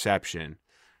 1 reception.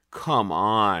 Come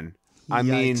on. I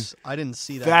mean, I didn't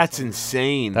see that. That's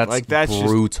insane. That's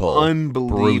brutal. Just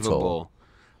unbelievable.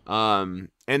 Brutal.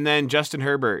 And then Justin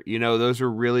Herbert, those were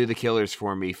really the killers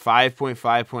for me.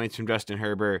 5.5 points from Justin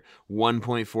Herbert,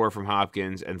 1.4 from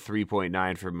Hopkins, and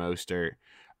 3.9 from Mostert.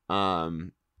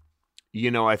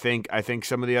 I think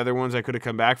some of the other ones I could have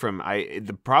come back from.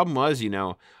 The problem was,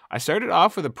 I started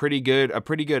off with a pretty good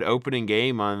opening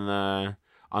game on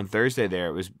Thursday. There,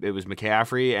 it was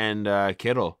McCaffrey and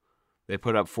Kittle. They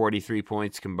put up 43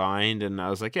 points combined, and I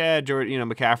was like, yeah, Jordan,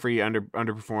 McCaffrey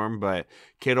underperformed, but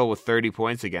Kittle with 30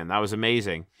 points again. That was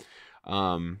amazing.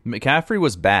 McCaffrey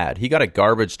was bad. He got a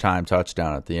garbage time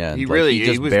touchdown at the end. He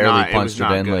just was barely not, punched it was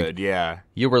not in. good. Yeah,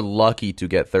 you were lucky to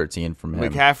get 13 from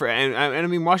him. McCaffrey, and I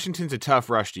mean Washington's a tough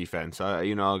rush defense.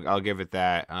 I'll give it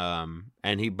that.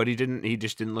 He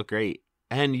just didn't look great.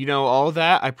 And all of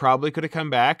that, I probably could have come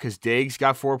back because Diggs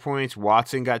got 4 points,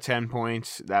 Watson got 10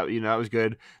 points. That was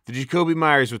good. The Jacoby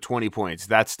Myers with 20 points,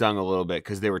 that stung a little bit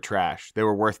because they were trash. They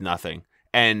were worth nothing.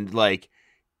 And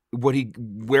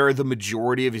where the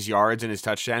majority of his yards and his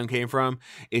touchdown came from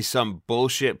is some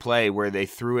bullshit play where they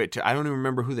threw it to, I don't even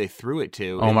remember who they threw it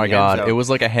to. Oh my God. It was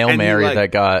like a Hail Mary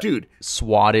that got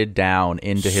swatted down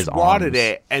into his arms. Swatted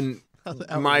it, and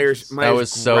Myers that was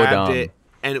so dumb. It,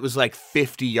 and it was like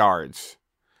 50 yards.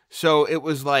 So it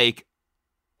was like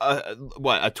a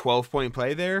 12-point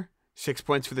play there? 6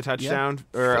 points for the touchdown,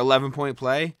 or 11-point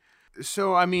play.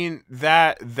 So I mean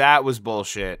that was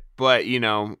bullshit. But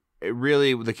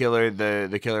really, the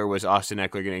killer was Austin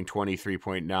Eckler getting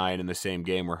 23.9 in the same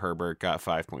game where Herbert got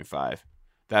 5.5.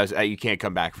 That was you can't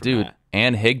come back from that.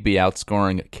 And Higbee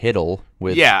outscoring Kittle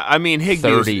with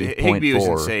Higbee was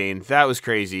insane. That was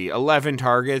crazy. 11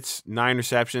 targets, 9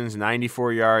 receptions,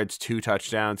 94 yards, 2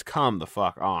 touchdowns. Come the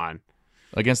fuck on.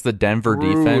 Against the Denver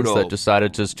defense that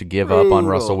decided just to give up on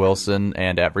Russell Wilson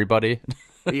and everybody.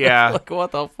 Yeah.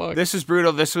 What the fuck? This is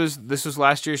brutal. This was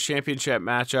last year's championship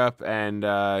matchup,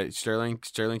 and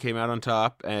Sterling came out on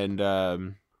top, and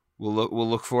I'll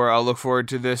look forward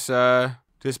to this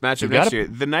matchup next year.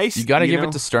 You got to give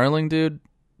it to Sterling, dude.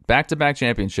 Back-to-back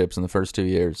championships in the first 2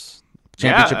 years.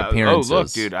 Championship appearances. Oh,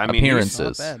 look, dude. I mean,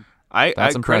 appearances. Not bad.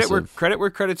 That's impressive. Credit where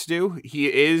credit's due. He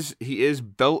is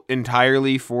built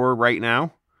entirely for right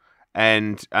now.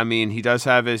 And I mean, he has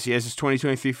his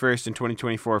 2023 first and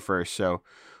 2024 first, so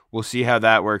we'll see how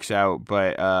that works out.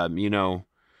 But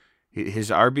his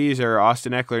RBs are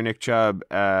Austin Eckler, Nick Chubb,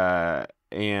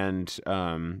 and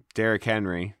Derrick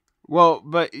Henry. Well,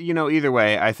 but either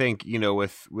way, I think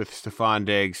with Stephon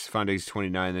Diggs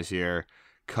 29 this year,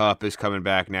 Kupp is coming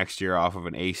back next year off of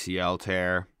an ACL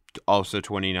tear, also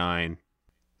 29.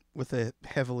 With a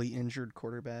heavily injured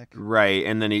quarterback. Right,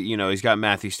 and then he's got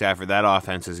Matthew Stafford. That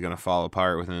offense is going to fall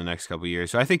apart within the next couple of years.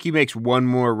 So I think he makes one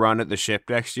more run at the ship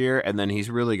next year, and then he's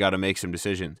really got to make some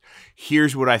decisions.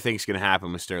 Here's what I think is going to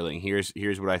happen with Sterling.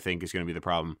 Here's what I think is going to be the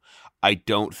problem. I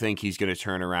don't think he's going to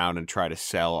turn around and try to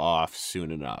sell off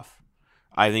soon enough.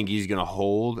 I think he's going to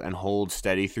hold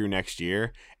steady through next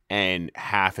year, and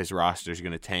half his roster is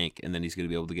going to tank, and then he's going to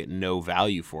be able to get no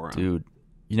value for him. Dude.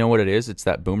 You know what it is? It's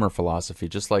that boomer philosophy.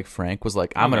 Just like Frank was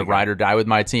like, "I'm going to ride or die with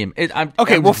my team." I'm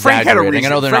Frank had a reason.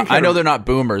 I know they're not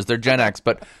boomers; they're Gen X.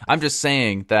 But I'm just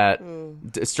saying that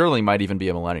Sterling might even be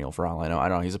a millennial for all I know. I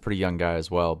don't know. He's a pretty young guy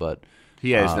as well, but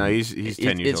he is. No, he's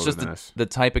 10 years older than us. It's just the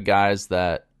type of guys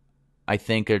that I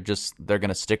think they're going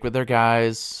to stick with their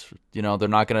guys. They're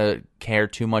not going to care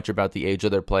too much about the age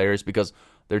of their players because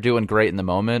they're doing great in the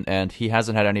moment, and he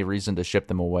hasn't had any reason to ship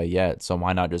them away yet. So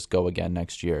why not just go again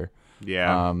next year?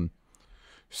 Yeah.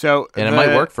 It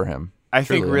might work for him. I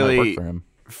think really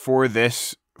for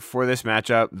this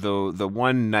matchup, the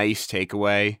one nice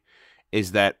takeaway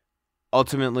is that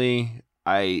ultimately,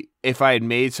 if I had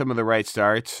made some of the right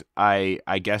starts, I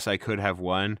guess I could have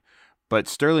won. But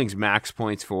Sterling's max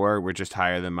points for were just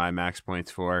higher than my max points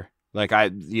for. Like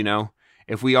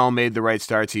if we all made the right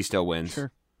starts, he still wins.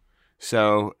 Sure.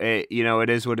 So it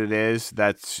is what it is.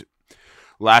 That's.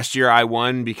 Last year I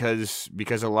won because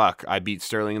of luck. I beat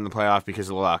Sterling in the playoff because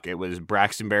of luck. It was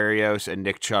Braxton Berrios and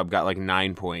Nick Chubb got like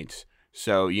 9 points.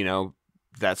 So,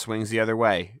 that swings the other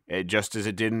way. Just as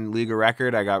it did in league of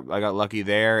record, I got lucky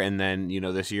there, and then,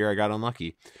 this year I got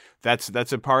unlucky. That's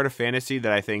a part of fantasy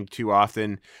that I think too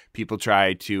often people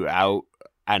try to out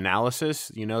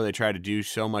analysis. They try to do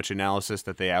so much analysis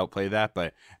that they outplay that,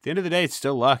 but at the end of the day, it's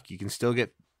still luck. You can still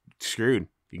get screwed.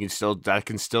 That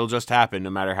can still just happen no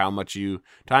matter how much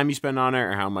time you spend on it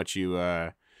or how much you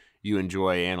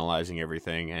enjoy analyzing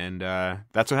everything. And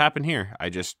that's what happened here. I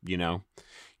just,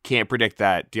 can't predict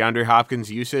that. DeAndre Hopkins'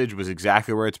 usage was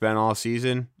exactly where it's been all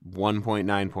season,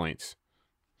 1.9 points.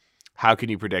 How can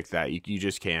you predict that? You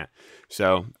just can't.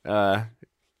 So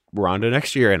we're on to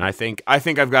next year, and I think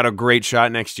I've got a great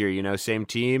shot next year. Same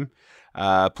team,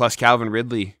 plus Calvin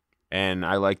Ridley, and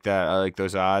I like that. I like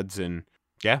those odds, and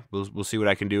yeah, we'll see what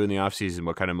I can do in the offseason,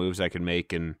 what kind of moves I can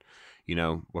make, and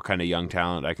what kind of young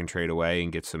talent I can trade away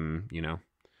and get some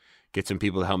get some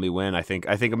people to help me win. I think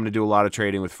I'm going to do a lot of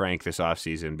trading with Frank this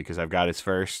offseason because I've got his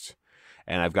first,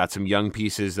 and I've got some young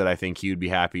pieces that I think he would be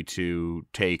happy to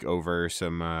take over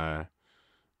some of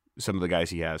the guys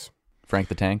he has. Frank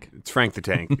the Tank. It's Frank the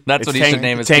Tank. That's it's what he tank, should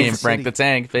name his tank team. for, Frank the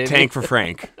Tank, baby. Tank for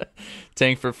Frank.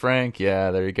 Tank for Frank.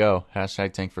 Yeah, there you go.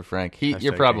 Hashtag Tank for Frank.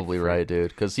 You're probably right, dude,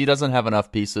 because he doesn't have enough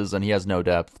pieces and he has no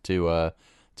depth to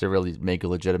really make a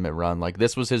legitimate run. Like,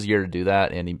 this was his year to do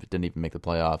that, and he didn't even make the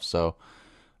playoffs. So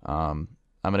I'm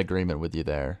in agreement with you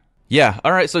there. Yeah.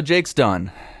 All right. So Jake's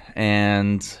done,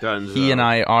 and he and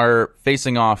I are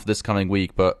facing off this coming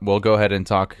week. But we'll go ahead and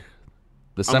talk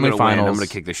the semifinals. I'm going to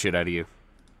kick the shit out of you.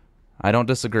 I don't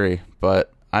disagree,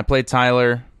 but I played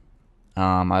Tyler.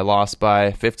 I lost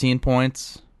by 15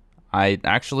 points. I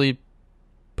actually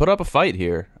put up a fight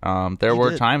here. There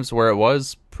were times where it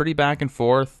was pretty back and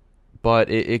forth,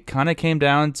 but it kind of came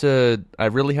down to I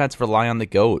really had to rely on the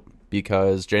GOAT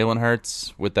because Jalen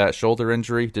Hurts, with that shoulder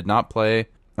injury, did not play.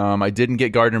 I didn't get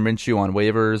Gardner Minshew on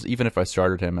waivers. Even if I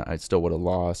started him, I still would have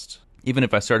lost. Even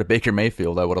if I started Baker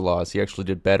Mayfield, I would have lost. He actually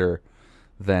did better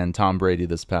than Tom Brady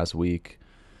this past week.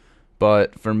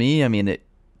 But for me, I mean,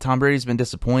 Tom Brady's been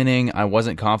disappointing. I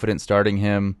wasn't confident starting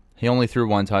him. He only threw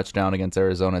 1 touchdown against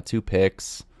Arizona, 2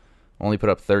 picks, only put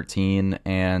up 13,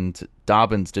 and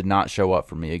Dobbins did not show up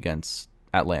for me against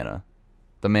Atlanta.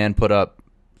 The man put up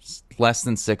less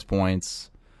than 6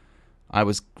 points. I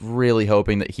was really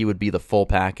hoping that he would be the full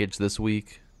package this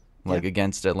week,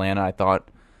 against Atlanta. I thought,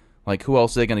 who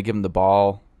else are they going to give him the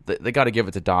ball? They got to give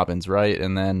it to Dobbins, right?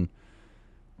 And then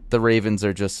the Ravens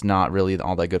are just not really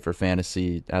all that good for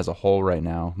fantasy as a whole right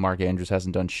now. Mark Andrews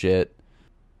hasn't done shit.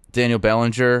 Daniel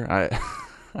Bellinger,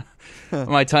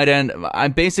 my tight end,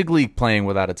 I'm basically playing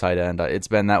without a tight end. It's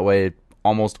been that way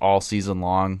almost all season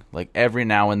long. Like, every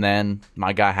now and then,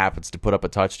 my guy happens to put up a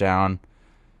touchdown.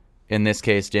 In this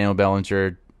case, Daniel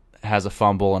Bellinger has a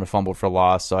fumble and a fumble for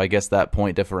loss, so I guess that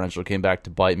point differential came back to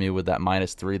bite me with that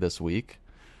 -3 this week,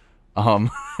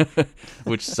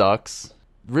 which sucks.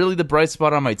 Really, the bright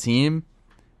spot on my team,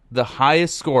 the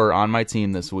highest scorer on my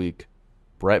team this week,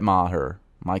 Brett Maher,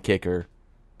 my kicker.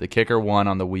 The kicker won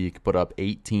on the week, put up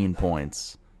 18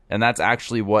 points. And that's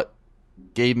actually what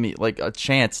gave me a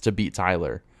chance to beat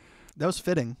Tyler. That was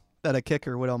fitting that a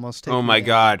kicker would almost take. Oh my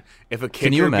God. If a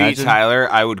kicker beat Tyler,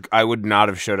 I would not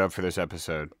have showed up for this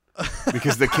episode.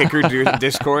 Because the kicker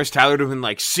discourse, Tyler would have been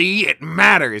like, see, it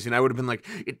matters. And I would have been like,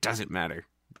 it doesn't matter.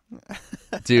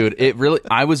 Dude,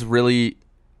 I was really...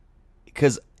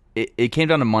 Because it came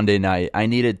down to Monday night. I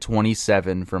needed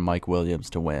 27 from Mike Williams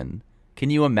to win. Can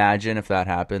you imagine if that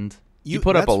happened? You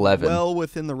put up 11. Well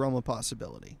within the realm of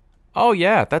possibility. Oh,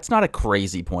 yeah. That's not a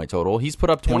crazy point total. He's put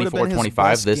up 24,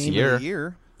 25 this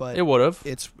year. But it would have.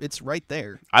 It's right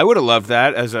there. I would have loved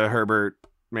that as a Herbert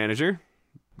manager.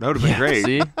 That would have been great.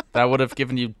 See? That would have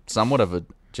given you somewhat of a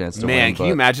chance to win. Man, can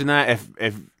you imagine that?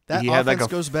 If that he had offense a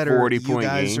goes better, 40-point you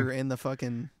guys game. Are in the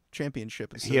fucking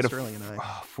championship. He had Sterling and I.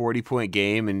 40-point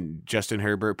game, and Justin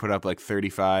Herbert put up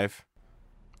 35.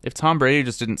 If Tom Brady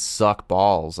just didn't suck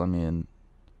balls, I mean,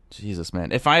 Jesus,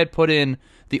 man. If I had put in,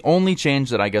 the only change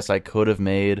that I guess I could have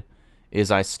made is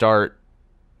I start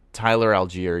Tyler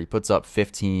Algier. He puts up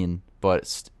 15,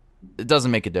 but it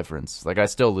doesn't make a difference. I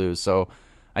still lose, so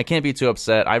I can't be too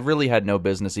upset. I really had no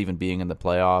business even being in the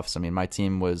playoffs. I mean, my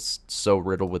team was so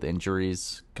riddled with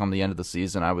injuries. Come the end of the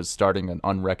season, I was starting an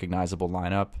unrecognizable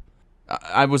lineup.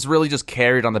 I was really just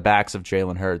carried on the backs of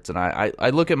Jalen Hurts, and I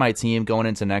look at my team going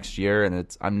into next year,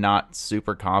 and I'm not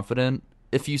super confident.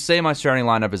 If you say my starting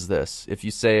lineup is this, if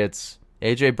you say it's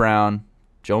A.J. Brown,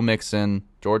 Joe Mixon,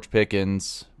 George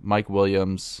Pickens, Mike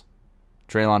Williams,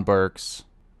 Treylon Burks,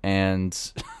 and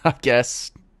I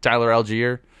guess Tyler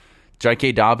Algier,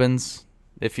 J.K. Dobbins,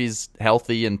 if he's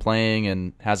healthy and playing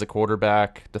and has a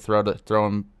quarterback to throw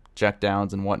him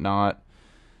checkdowns and whatnot,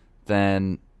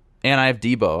 then... And I have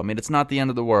Debo. I mean, it's not the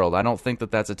end of the world. I don't think that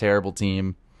that's a terrible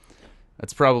team.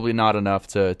 It's probably not enough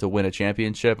to win a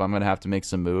championship. I'm going to have to make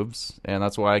some moves, and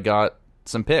that's why I got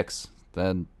some picks.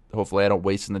 Then hopefully I don't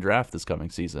waste in the draft this coming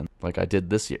season like I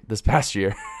did this past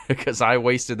year, because I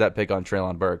wasted that pick on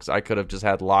Treylon Burks. I could have just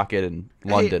had Lockett in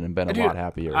London and been a lot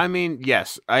happier. I mean,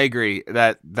 yes, I agree.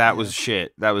 That was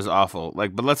shit. That was awful.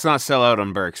 But let's not sell out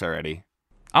on Burks already.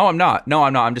 Oh, I'm not. No,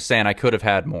 I'm not. I'm just saying I could have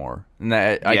had more. And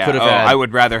I could have had... I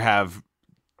would rather have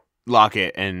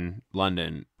Lockett and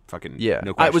London. Fucking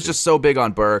no question. I was just so big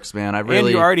on Burks, man. And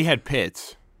you already had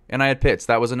Pitts. And I had Pitts.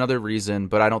 That was another reason,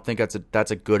 but I don't think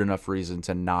that's a good enough reason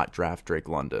to not draft Drake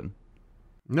London.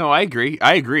 No, I agree.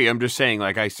 I'm just saying,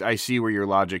 I see where your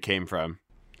logic came from.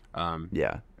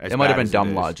 Yeah. It might have been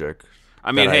dumb logic.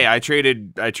 I mean, hey, I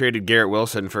traded Garrett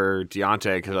Wilson for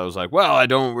Deontay because I was like, well, I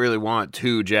don't really want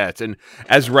 2 Jets. And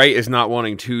as right as not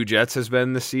wanting 2 Jets has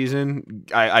been this season,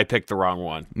 I picked the wrong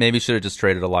one. Maybe should have just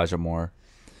traded Elijah Moore.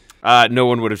 No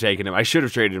one would have taken him. I should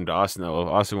have traded him to Austin, though.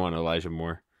 Austin wanted Elijah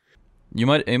Moore. It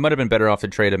might have been better off to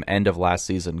trade him end of last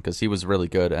season because he was really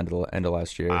good end of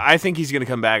last year. I think he's going to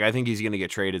come back. I think he's going to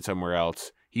get traded somewhere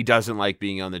else. He doesn't like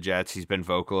being on the Jets. He's been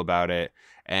vocal about it.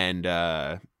 And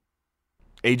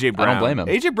AJ Brown. I don't blame him.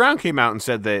 AJ Brown came out and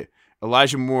said that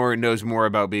Elijah Moore knows more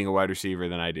about being a wide receiver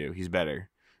than I do. He's better.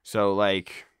 So,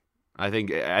 like, I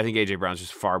think AJ Brown's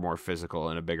just far more physical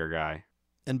and a bigger guy.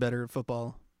 And better at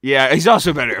football. Yeah, he's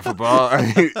also better at football.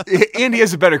 And he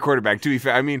has a better quarterback, to be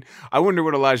fair. I mean, I wonder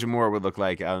what Elijah Moore would look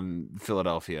like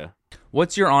Philadelphia.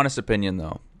 What's your honest opinion,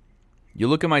 though? You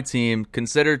look at my team,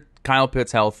 consider Kyle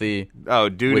Pitts healthy. Oh,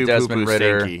 with Desmond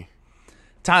Ritter. Stinky.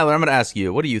 Tyler, I'm going to ask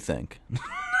you, what do you think?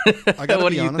 I gotta What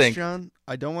be do you honest, think? John.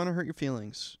 I don't want to hurt your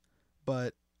feelings,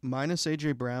 but minus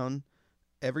AJ Brown,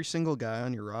 every single guy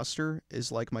on your roster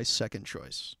is like my second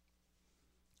choice.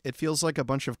 It feels like a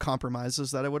bunch of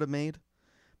compromises that I would have made,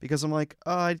 because I'm like,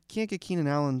 oh, I can't get Keenan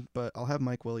Allen, but I'll have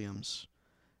Mike Williams,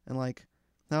 and like,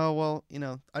 no, well,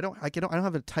 I don't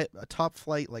have a top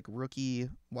flight like rookie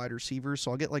wide receiver,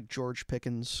 so I'll get like George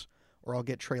Pickens or I'll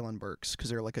get Treylon Burks because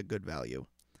they're like a good value.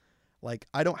 Like,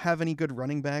 I don't have any good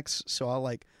running backs, so I'll,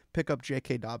 like, pick up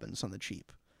J.K. Dobbins on the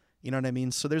cheap. You know what I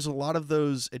mean? So there's a lot of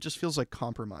those. It just feels like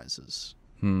compromises.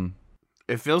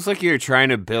 It feels like you're trying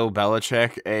to Bill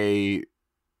Belichick a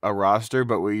roster,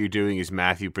 but what you're doing is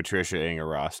Matthew Patricia-ing a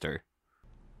roster.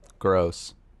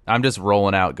 Gross. I'm just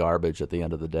rolling out garbage at the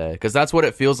end of the day because that's what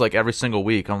it feels like every single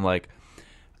week. I'm like,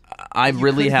 I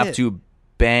really have to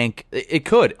bank. It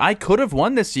could. I could have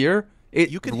won this year.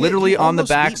 You could literally on the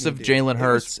backs of Jalen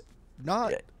Hurts.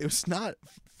 It was not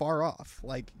far off.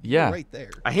 Like, yeah, you're right there.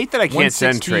 I hate that I can't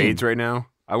send trades right now.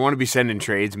 I want to be sending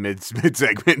trades mid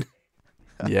segment.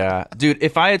 Yeah, dude.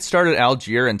 If I had started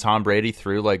Algier and Tom Brady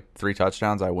threw like 3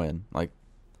 touchdowns, I win. Like,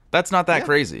 that's not that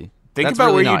crazy. Think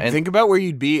about where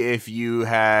you'd be if you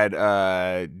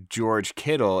had George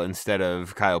Kittle instead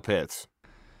of Kyle Pitts.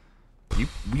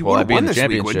 You would have won this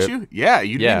week, wouldn't you? Yeah,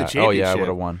 you'd be in the championship. Oh yeah, I would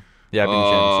have won. Yeah, I'd be in the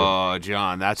championship. Oh,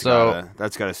 John,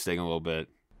 that's gotta sting a little bit.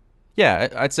 Yeah,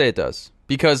 I'd say it does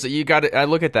because I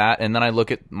look at that and then I look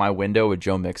at my window with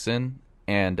Joe Mixon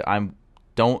and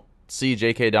don't see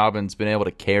J.K. Dobbins been able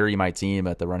to carry my team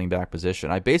at the running back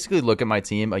position. I basically look at my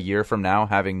team a year from now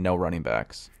having no running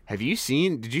backs. Did you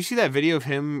see that video of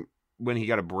him when he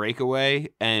got a breakaway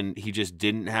and he just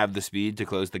didn't have the speed to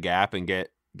close the gap and get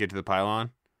to the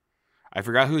pylon? I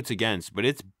forgot who it's against, but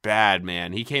it's bad,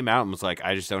 man. He came out and was like,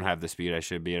 I just don't have the speed I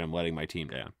should be and I'm letting my team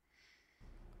down.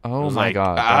 Oh my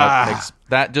God.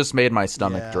 That just made my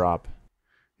stomach drop.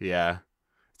 Yeah.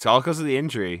 It's all because of the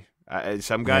injury.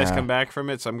 Some guys come back from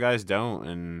it, some guys don't.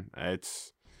 And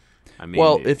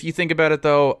if you think about it,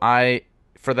 though,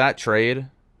 for that trade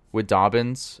with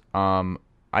Dobbins,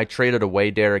 I traded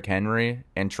away Derrick Henry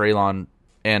and Trey Lance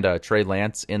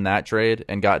in that trade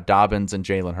and got Dobbins and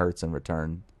Jalen Hurts in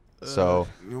return. So,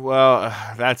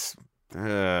 that's,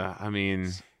 not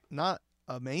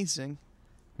amazing.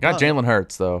 Got Jalen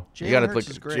Hurts though. Jalen Hurts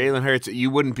is great. Jalen Hurts,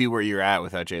 you wouldn't be where you're at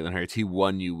without Jalen Hurts. He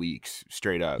won you weeks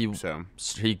straight up.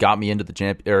 He got me into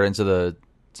into the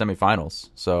semifinals.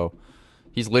 So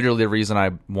he's literally the reason I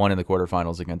won in the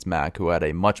quarterfinals against Mac, who had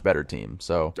a much better team.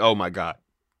 So oh my God,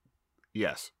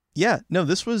 yes, yeah, no,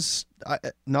 this was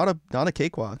not a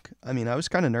cakewalk. I mean, I was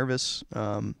kind of nervous.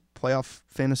 Playoff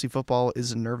fantasy football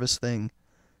is a nervous thing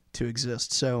to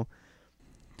exist. So.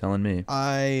 Telling me.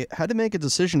 I had to make a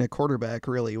decision at quarterback,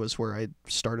 really, was where I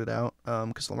started out,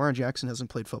 because Lamar Jackson hasn't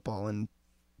played football in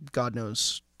God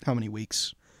knows how many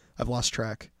weeks. I've lost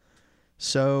track.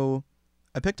 So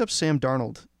I picked up Sam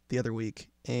Darnold the other week,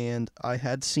 and I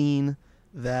had seen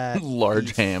that...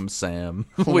 Large Ham Sam.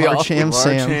 Large Ham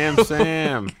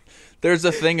Sam. There's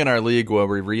a thing in our league where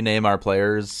we rename our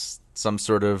players some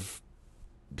sort of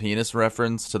penis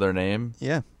reference to their name.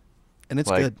 Yeah, and it's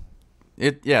good.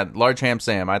 Large Ham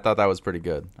Sam. I thought that was pretty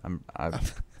good.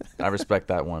 I respect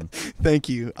that one. Thank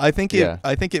you. I think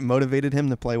it motivated him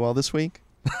to play well this week.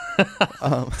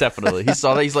 Definitely. He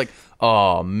saw that. He's like,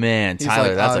 oh man, Tyler,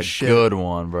 like, that's a good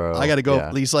one, bro. I gotta go.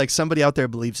 Yeah. He's like, somebody out there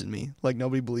believes in me. Like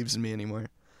nobody believes in me anymore.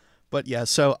 But yeah,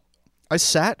 so I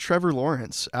sat Trevor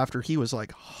Lawrence after he was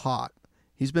like hot.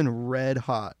 He's been red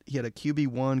hot. He had a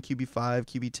QB1, QB5,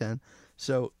 QB10.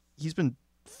 So he's been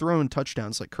throwing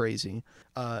touchdowns like crazy.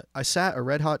 I sat a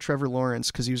red hot Trevor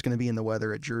Lawrence because he was going to be in the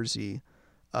weather at Jersey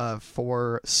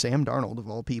for Sam Darnold of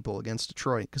all people against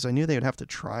Detroit because I knew they would have to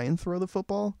try and throw the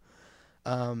football.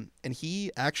 And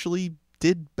he actually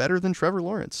did better than Trevor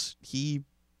Lawrence. He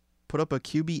put up a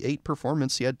QB8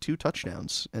 performance. He had 2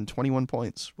 touchdowns and 21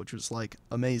 points, which was like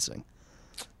amazing.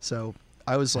 So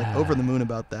I was like over the moon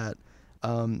about that.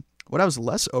 What I was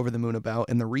less over the moon about,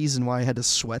 and the reason why I had to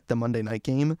sweat the Monday night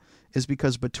game, is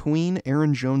because between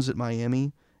Aaron Jones at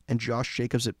Miami and Josh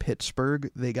Jacobs at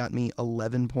Pittsburgh, they got me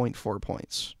 11.4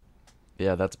 points.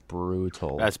 Yeah, that's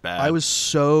brutal. That's bad. I was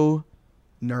so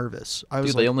nervous. I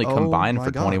was Dude, they like, only oh combined my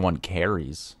for God. 21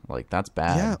 carries. Like, that's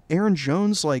bad. Yeah, Aaron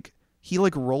Jones, like, he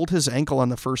like rolled his ankle on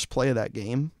the first play of that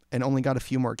game and only got a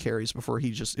few more carries before it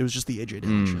was just the AJ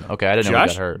Dillon show. Okay, I didn't know he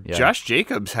got hurt. Yeah. Josh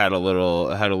Jacobs had a little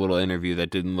interview that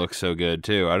didn't look so good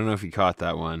too. I don't know if you caught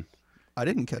that one. I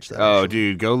didn't catch that. Oh, actually.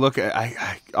 dude, go look at.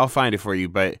 I'll find it for you.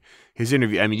 But his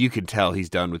interview, I mean, you could tell he's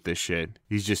done with this shit.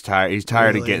 He's just tired. He's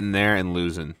tired of Really? getting there and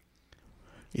losing.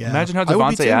 Yeah. Imagine how I would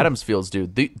be Devontae too. Adams feels,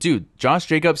 dude. Dude, Josh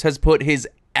Jacobs has put his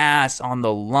ass on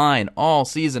the line all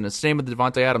season. The same with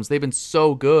Devontae Adams. They've been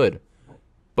so good,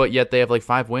 but yet they have like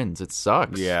 5 wins. It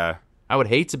sucks. Yeah. I would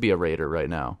hate to be a Raider right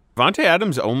now. Devontae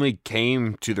Adams only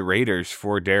came to the Raiders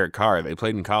for Derek Carr. They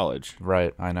played in college.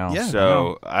 Right, I know. Yeah.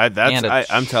 So and a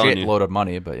I'm telling you shitload of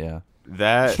money, but yeah.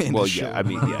 that. And Well, a yeah, shitload I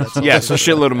mean, of money. yeah, That's all yeah, I'm so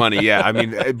saying. shitload of money. Yeah, I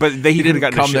mean, but he could have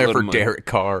gotten Come a there shitload for of money. Derek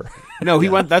Carr. No, he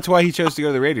went. That's why he chose to go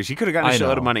to the Raiders. He could have gotten a I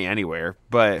shitload know. of money anywhere.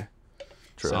 But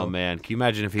True. oh man, can you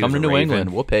imagine if he Come was to a New Raven?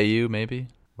 England. We'll pay you, maybe.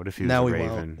 What if he was No, a we Raven?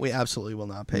 won't. We absolutely will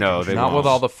not pay. No, Josh they Not won't. with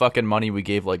all the fucking money we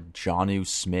gave, like, Jonnu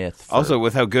Smith. For, Also,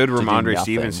 with how good do Ramondre nothing.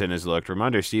 Stevenson has looked,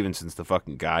 Ramondre Stevenson's the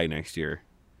fucking guy next year.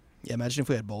 Yeah, imagine if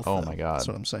we had both. Oh though. my God. That's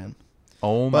what I'm saying.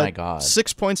 oh, But my God.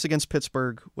 6 points against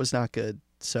Pittsburgh was not good.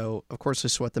 So, of course, I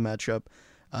sweat the matchup.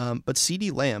 But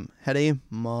CD Lamb had a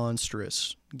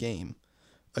monstrous game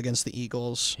against the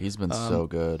Eagles. He's been so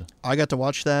good. I got to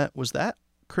watch that. Was that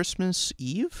Christmas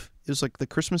Eve? It was like the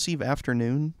Christmas Eve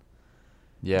afternoon.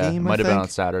 Yeah, game, might I have been on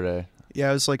think. Saturday.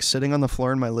 Yeah, I was like sitting on the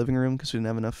floor in my living room because we didn't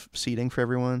have enough seating for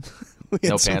everyone. We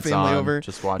had No some pants family on, over.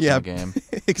 just watching Yeah. the game.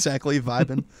 Exactly,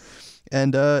 vibing.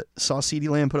 And saw CD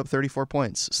Lamb put up 34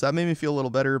 points. So that made me feel a little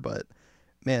better. But,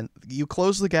 man, you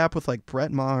close the gap with like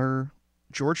Brett Maher,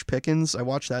 George Pickens. I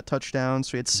watched that touchdown,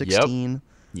 so he had 16.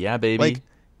 Yeah, baby. Like,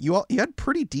 you had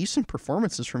pretty decent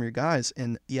performances from your guys.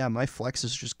 And, yeah, my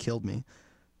flexes just killed me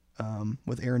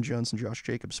with Aaron Jones and Josh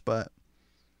Jacobs. But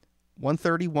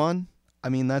 131, I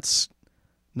mean, that's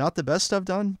not the best I've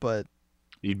done, but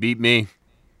You'd beat me.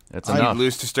 That's I- enough. You'd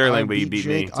lose to Sterling, I but you beat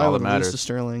me. Jake. That's I all would that lose matters. to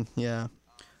Sterling. Yeah.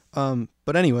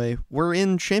 But anyway, we're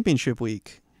in championship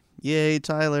week. Yay,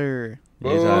 Tyler!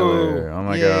 Hey, Tyler. Oh,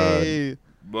 my God. Yay.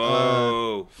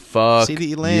 Whoa. Fuck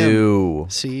CD Lamb. you.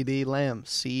 CD Lamb.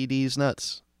 CD's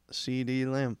nuts. CD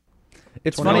Lamb.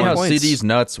 It's 21 funny how points. CD's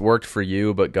nuts worked for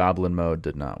you, but Goblin Mode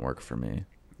did not work for me.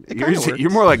 It kinda works.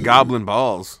 You're more like Goblin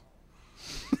Balls.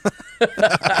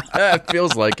 It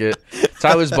feels like it.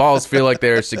 Tyler's balls feel like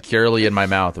they're securely in my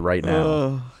mouth right now.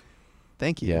 Oh,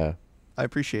 thank you. Yeah. I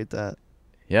appreciate that.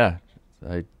 Yeah.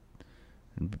 I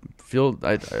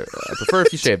prefer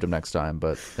if you shaved him next time,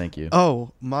 but thank you.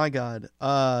 Oh my God.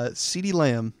 CD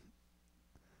Lamb.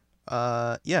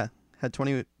 Yeah, had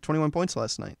 21 points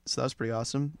last night, so that was pretty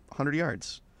awesome. 100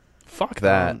 yards. Fuck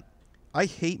that. I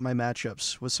hate my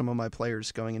matchups with some of my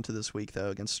players going into this week though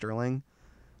against Sterling.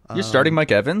 You're starting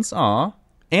Mike Evans? Aw.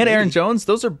 And Aaron maybe. Jones?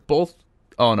 Those are both...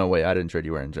 Oh, no, wait. I didn't trade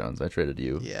you Aaron Jones. I traded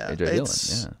you Yeah, A.J. Dillon.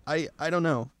 it's Yeah. I don't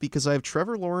know because I have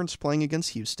Trevor Lawrence playing against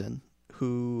Houston,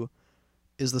 who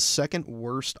is the second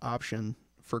worst option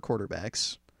for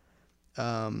quarterbacks.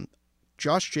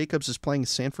 Josh Jacobs is playing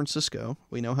San Francisco.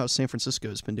 We know how San Francisco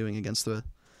has been doing against the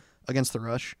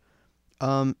rush.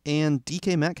 And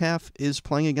DK Metcalf is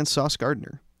playing against Sauce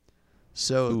Gardner.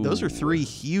 So those are 3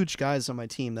 huge guys on my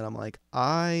team that I'm like,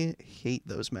 I hate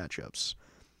those matchups.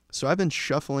 So I've been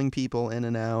shuffling people in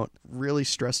and out, really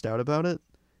stressed out about it.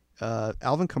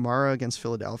 Alvin Kamara against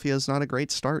Philadelphia is not a great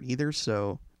start either.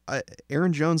 So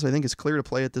Aaron Jones, I think, is clear to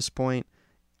play at this point.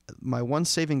 My one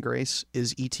saving grace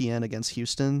is ETN against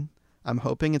Houston. I'm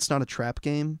hoping it's not a trap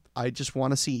game. I just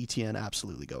want to see ETN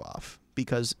absolutely go off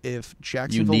because if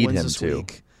Jacksonville need wins him this to.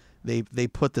 week, they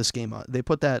put this game on. They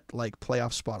put that like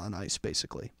playoff spot on ice.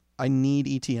 Basically, I need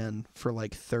ETN for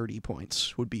like 30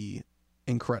 points would be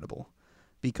incredible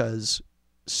because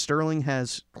Sterling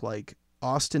has like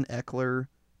Austin Eckler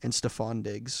and Stephon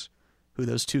Diggs, who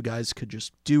those 2 guys could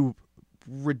just do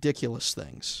ridiculous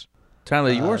things. Tyler,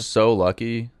 you are so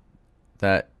lucky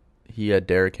that he had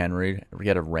Derrick Henry. He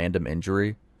had a random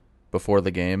injury before the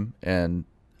game. And,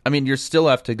 I mean, you still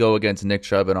have to go against Nick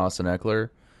Chubb and Austin Eckler,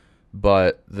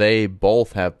 but they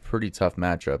both have pretty tough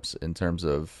matchups in terms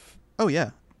of Oh yeah,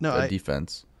 no,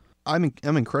 defense. I'm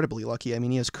incredibly lucky. I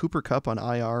mean, he has Cooper Kupp on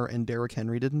IR and Derrick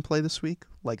Henry didn't play this week.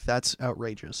 Like, that's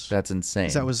outrageous. That's insane.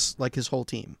 'Cause that was like his whole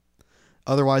team.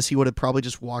 Otherwise, he would have probably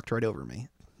just walked right over me.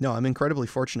 No, I'm incredibly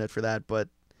fortunate for that, but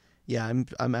yeah,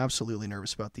 I'm absolutely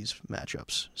nervous about these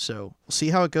matchups. So we'll see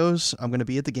how it goes. I'm going to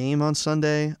be at the game on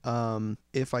Sunday.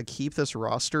 If I keep this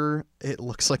roster, it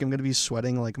looks like I'm going to be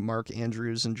sweating like Mark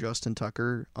Andrews and Justin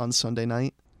Tucker on Sunday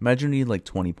night. Imagine you need like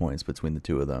 20 points between the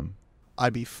two of them.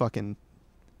 I'd be fucking...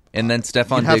 And then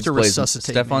You'd have to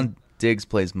resuscitate me. Stephon Diggs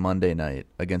plays Monday night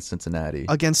against Cincinnati.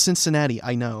 Against Cincinnati,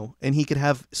 I know. And he could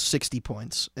have 60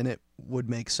 points, and it would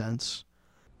make sense.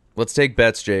 Let's take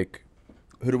bets, Jake.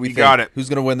 Who do we think? Got it. Who's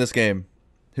going to win this game?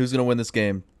 Who's going to win this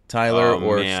game? Tyler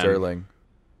or man. Sterling?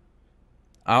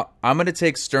 I'm going to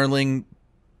take Sterling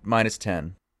minus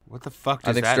 10. What the fuck does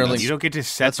I think that Sterling- mean? You don't get to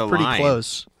set That's the pretty line.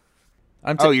 close.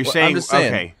 You're saying... I'm just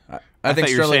saying. Okay. I think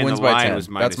thought you were Sterling saying wins the by line 10. was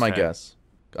minus That's my 10. guess.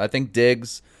 I think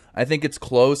Diggs. I think it's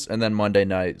close, and then Monday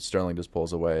night Sterling just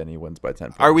pulls away and he wins by 10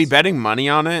 points. Are we betting money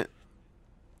on it?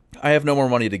 I have no more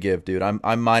money to give, dude.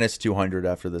 I'm minus 200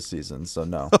 after this season, so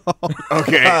no.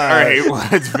 Okay. All right. Well,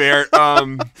 that's fair.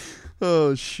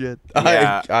 Oh, shit.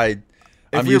 Yeah.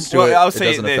 I'm we- used to well, it. I'll It say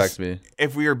doesn't this. affect me.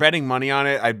 If we were betting money on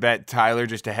it, I'd bet Tyler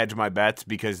just to hedge my bets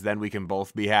because then we can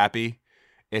both be happy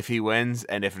if he wins.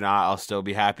 And if not, I'll still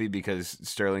be happy because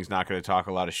Sterling's not going to talk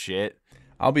a lot of shit.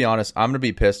 I'll be honest. I'm gonna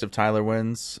be pissed if Tyler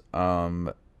wins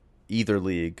either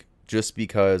league, just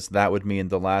because that would mean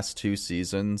the last 2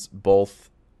 seasons,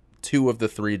 two of the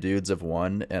 3 dudes have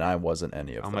won, and I wasn't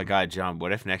any of them. Oh my God, John!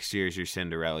 What if next year is your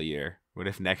Cinderella year? What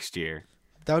if next year?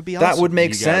 That would be awesome. That would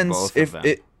make You got sense both of if them.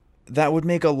 it. That would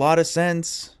make a lot of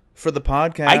sense for the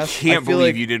podcast. I can't feel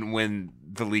believe like you didn't win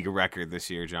the league of record this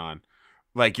year, John.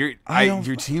 Like your don't-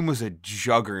 your team was a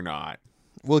juggernaut.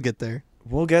 We'll get there.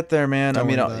 We'll get there, man. Don't I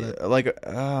mean, worry about it. like,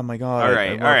 oh my god! All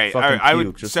right, I all right, fucking all right. I would-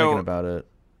 puke just so- thinking about it.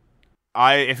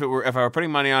 If I were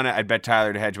putting money on it, I'd bet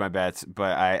Tyler to hedge my bets.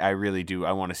 But I really do.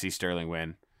 I want to see Sterling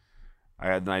win.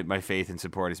 My faith and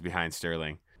support is behind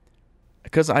Sterling.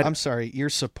 Because I'm sorry, your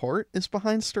support is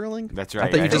behind Sterling? That's I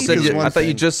right. thought you just hate said is one I thought you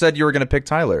thing. just said you were gonna pick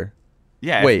Tyler.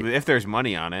 Yeah. Wait. If there's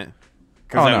money on it,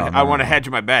 Oh, because no, I no, want to no. hedge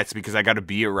my bets because I got to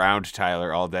be around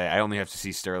Tyler all day. I only have to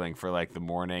see Sterling for like the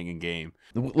morning and game.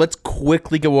 Let's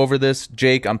quickly go over this.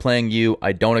 Jake, I'm playing you.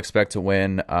 I don't expect to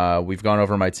win. We've gone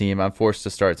over my team. I'm forced to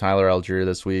start Tyler Algier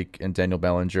this week and Daniel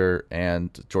Bellinger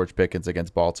and George Pickens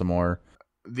against Baltimore.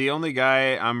 The only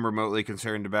guy I'm remotely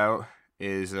concerned about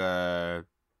is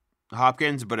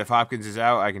Hopkins. But if Hopkins is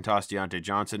out, I can toss Deontay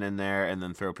Johnson in there and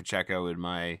then throw Pacheco in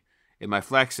my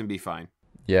flex and be fine.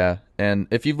 Yeah, and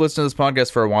if you've listened to this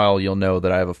podcast for a while, you'll know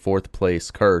that I have a 4th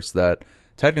place curse that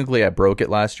technically I broke it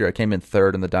last year. I came in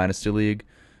 3rd in the Dynasty League,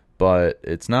 but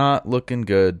it's not looking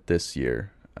good this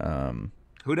year.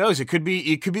 Who knows? It could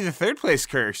be the 3rd place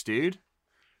curse, dude.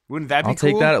 Wouldn't that be I'll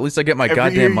cool? take that. At least I get my Every year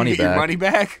goddamn you money get your back. money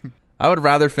back. I would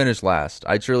rather finish last.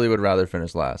 I truly would rather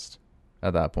finish last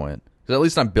at that point. Because at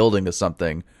least I'm building to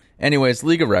something. Anyways,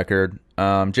 League of Record.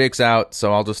 Jake's out,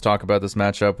 so I'll just talk about this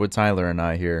matchup with Tyler and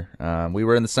I here. We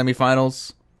were in the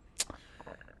semifinals.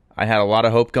 I had a lot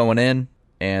of hope going in,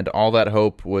 and all that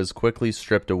hope was quickly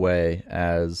stripped away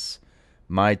as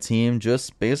my team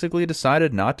just basically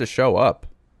decided not to show up.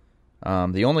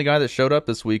 The only guy that showed up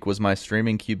this week was my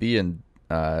streaming QB, and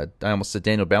I almost said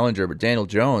Daniel Bellinger, but Daniel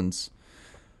Jones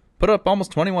put up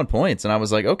almost 21 points, and I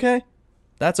was like, okay,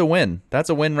 that's a win. That's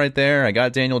a win right there. I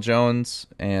got Daniel Jones,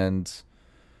 and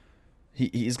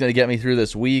he's going to get me through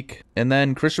this week. And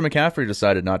then Christian McCaffrey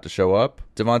decided not to show up.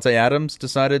 Devontae Adams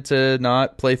decided to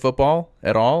not play football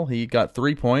at all. He got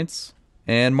 3 points.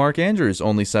 And Mark Andrews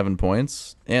only 7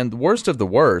 points. And the worst of the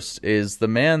worst is the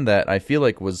man that I feel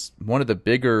like was one of the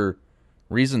bigger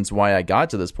reasons why I got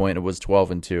to this point, it was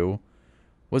 12-2,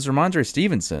 was Ramondre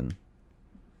Stevenson.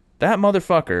 That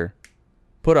motherfucker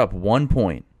put up 1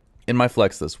 point in my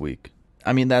flex this week.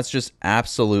 I mean, that's just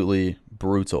absolutely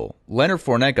brutal. Leonard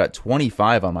Fournette got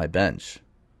 25 on my bench.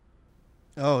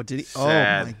 Oh, did he?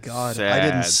 Sad, Oh, my God. sad. I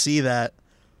didn't see that.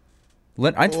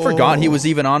 I forgot he was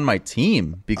even on my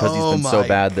team because he's been so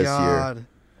bad this year. I didn't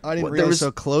Well, there realize was-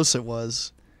 how close it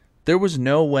was. There was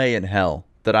no way in hell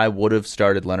that I would have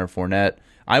started Leonard Fournette.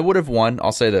 I would have won.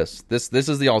 I'll say this. This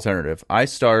is the alternative. I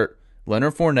start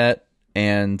Leonard Fournette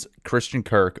and Christian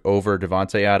Kirk over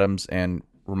Devontae Adams and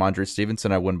Ramondre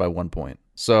Stevenson. I win by 1 point.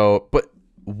 So, but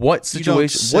what You don't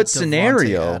situation? sit What Devontae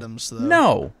scenario? Adams, though.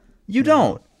 No, you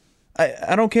don't.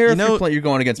 I don't care if you're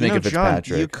going against Minka John,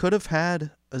 Fitzpatrick. you could have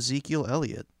had Ezekiel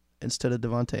Elliott instead of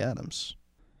Devontae Adams.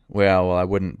 Well, I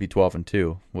wouldn't be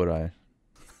 12-2, would I?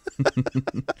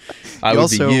 I You would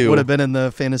also be you. would have been in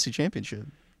the fantasy championship.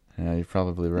 Yeah, you're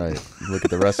probably right. Look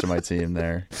at the rest of my team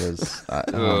there, because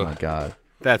oh my god,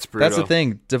 That's brutal. that's the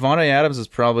thing. Devontae Adams is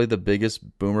probably the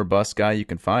biggest boomer bust guy you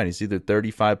can find. He's either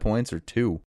 35 points or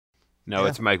 2. No, Yeah.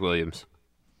 it's Mike Williams.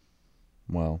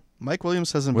 Well, Mike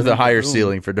Williams hasn't with been a higher boom.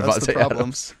 ceiling for That's the Devontae problem.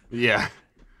 Adams. Yeah.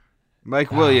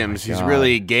 Mike Williams, he's God.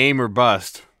 really game or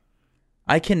bust.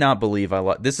 I cannot believe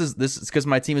this is because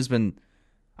my team has been.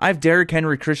 I have Derrick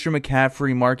Henry, Christian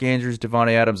McCaffrey, Mark Andrews,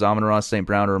 Devontae Adams, Amon-Ra St.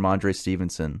 Brown, or Ramondre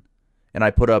Stevenson, and I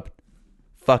put up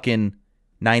fucking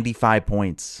 95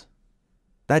 points.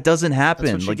 That doesn't happen.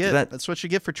 That's what you get. That, That's what you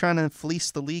get for trying to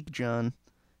fleece the league, John.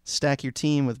 Stack your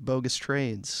team with bogus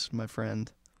trades, my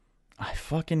friend. I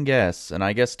fucking guess, and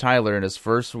I guess Tyler in his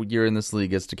first year in this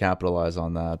league gets to capitalize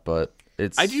on that. But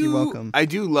You're welcome. I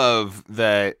do love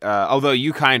that. Although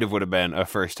you kind of would have been a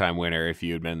first-time winner if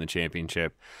you had been in the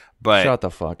championship, but shut the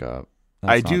fuck up.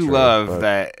 I That's not do true, love but-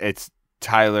 that it's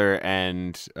Tyler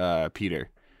and Peter.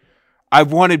 I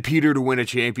wanted Peter to win a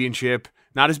championship.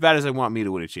 Not as bad as I want me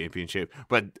to win a championship,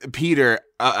 but Peter,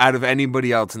 out of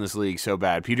anybody else in this league, so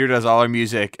bad. Peter does all our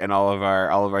music and all of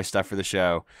our stuff for the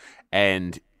show,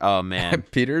 and oh man,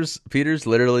 Peter's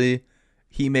literally.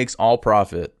 He makes all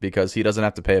profit because he doesn't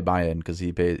have to pay a buy-in because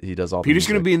he does all. Peter's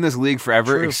going to be in this league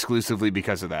forever True. exclusively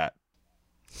because of that.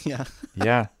 Yeah.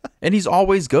 Yeah, and he's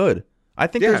always good. I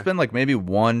think Yeah. there's been like maybe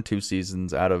 1-2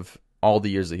 seasons out of all the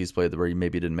years that he's played where he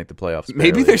maybe didn't make the playoffs.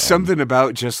 Maybe barely, there's and something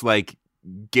about just like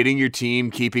getting your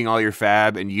team, keeping all your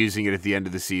fab, and using it at the end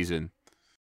of the season.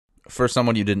 for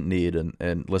someone you didn't need,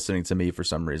 and listening to me for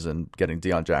some reason, getting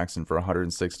Deion Jackson for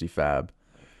 160 fab.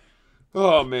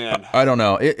 Oh man, I don't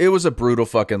know. It was a brutal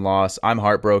fucking loss. I'm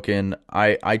heartbroken.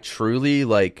 I truly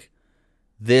like.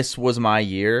 This was my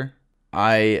year.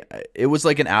 It was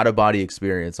like an out of body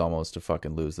experience almost to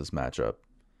fucking lose this matchup,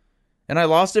 and I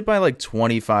lost it by like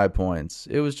 25 points.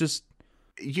 It was just.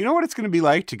 you know what it's going to be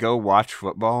like to go watch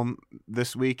football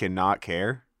this week and not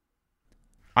care?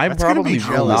 I That's gonna probably be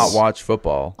will jealous. not watch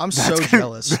football. I'm so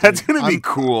jealous. That's dude. going to be I'm-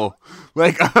 cool.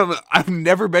 Like I've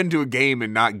never been to a game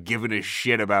and not given a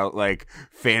shit about like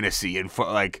fantasy and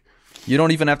like. You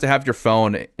don't even have to have your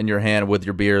phone in your hand with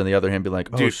your beer in the other hand. Be like,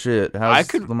 oh Dude, shit! How's I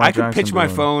could Lamar pitch Jackson my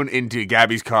doing? phone into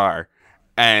Gabby's car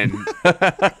and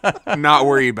not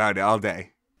worry about it all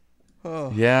day.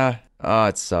 Oh. Yeah.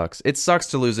 It sucks. It sucks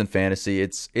to lose in fantasy.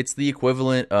 It's the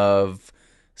equivalent of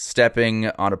stepping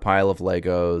on a pile of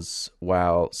Legos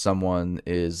while someone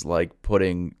is like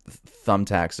putting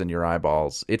thumbtacks in your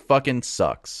eyeballs. It fucking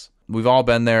sucks. We've all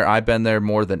been there. I've been there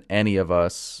more than any of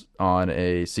us on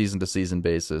a season-to-season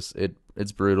basis.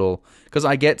 It's brutal because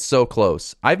I get so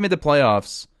close. I've made the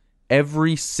playoffs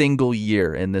every single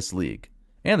year in this league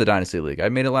and the Dynasty League. I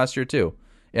made it last year too,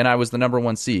 and I was the number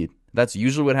 1 seed. That's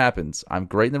usually what happens. I'm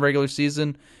great in the regular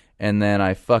season, and then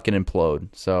I fucking implode.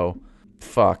 So,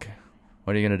 fuck.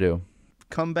 What are you gonna do?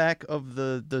 Comeback of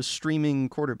the streaming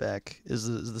quarterback is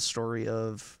the story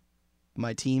of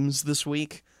my teams this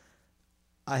week.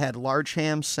 I had Large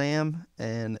Ham Sam,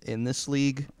 and in this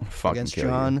league Fucking against kill you.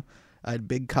 John, I had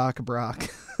Big Cock Brock.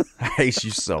 I hate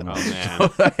you so much. man.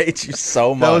 I hate you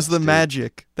so much. That was the dude.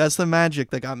 magic. That's the magic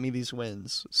that got me these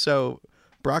wins. So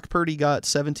Brock Purdy got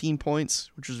 17 points,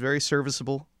 which was very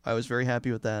serviceable. I was very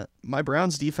happy with that. My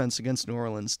Browns defense against New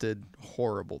Orleans did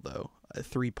horrible, though.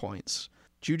 3 points.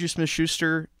 Juju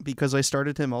Smith-Schuster, because I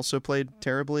started him, also played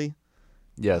terribly.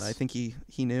 Yes. I think he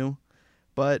knew.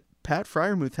 But Pat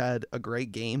Fryermuth had a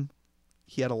great game.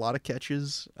 He had a lot of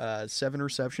catches, 7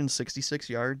 receptions, 66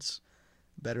 yards,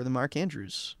 better than Mark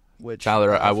Andrews. Which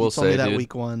Tyler, I if you will told me say, that dude,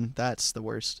 week 1, that's the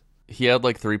worst. He had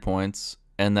like 3 points,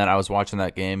 and then I was watching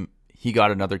that game. He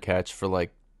got another catch for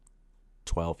like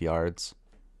 12 yards.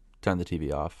 Turned the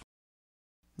TV off.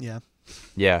 Yeah.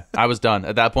 Yeah, I was done.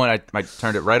 At that point, I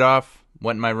turned it right off,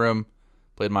 went in my room,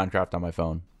 played Minecraft on my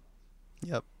phone.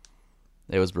 Yep.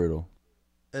 It was brutal.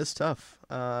 It's tough.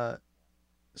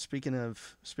 Speaking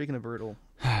of brutal,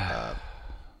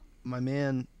 my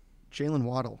man Jalen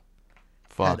Waddle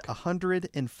had Fuck.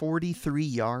 143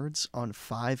 yards on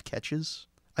 5 catches.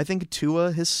 I think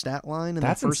Tua, his stat line in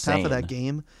That's the first half of that insane.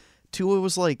 game, Tua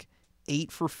was like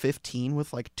 8 for 15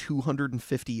 with like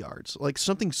 250 yards, like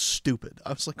something stupid. I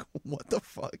was like, what the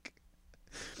fuck?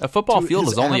 A football Dude, field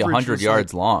his is only average 100 was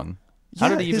yards long. How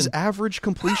Yeah, did he his even? average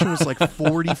completion was like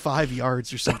 45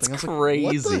 yards or something. That's I was like,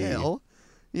 what crazy. the hell?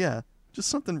 Yeah, just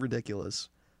something ridiculous.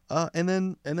 And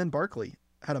then Barkley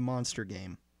had a monster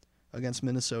game against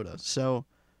Minnesota. So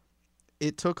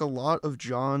it took a lot of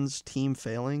John's team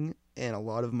failing and a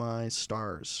lot of my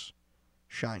stars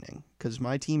shining, because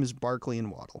my team is Barkley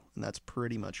and Waddle, and that's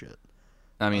pretty much it.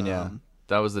 I mean, yeah,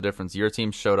 that was the difference. Your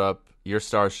team showed up, your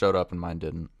stars showed up, and mine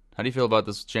didn't. How do you feel about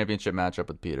this championship matchup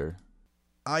with Peter?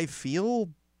 I feel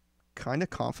kind of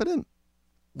confident,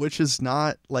 which is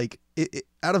not like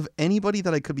out of anybody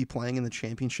that I could be playing in the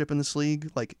championship in this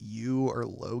league, like you or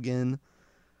Logan,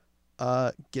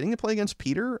 getting to play against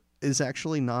Peter is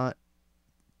actually not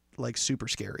like super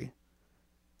scary.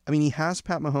 I mean, he has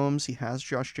Pat Mahomes, he has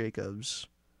Josh Jacobs,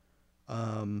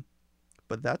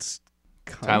 but that's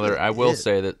kind Tyler, of I will it.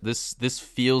 say that this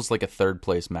feels like a third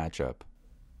place matchup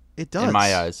It does in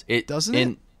my eyes. Doesn't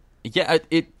it? Yeah,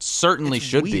 it certainly It's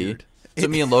should weird. be. So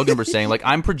me and Logan were saying, like,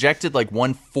 I'm projected like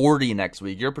 140 next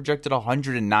week. You're projected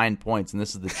 109 points, and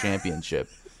this is the championship.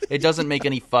 It doesn't make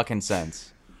any fucking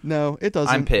sense. No, it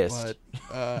doesn't. I'm pissed.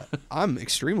 But, I'm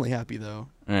extremely happy though.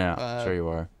 Yeah, sure you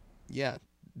are. Yeah,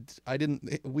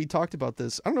 we talked about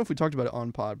this. I don't know if we talked about it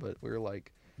on pod, but we were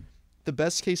like, the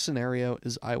best case scenario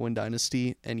is I win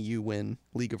Dynasty and you win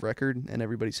League of Record and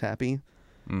everybody's happy.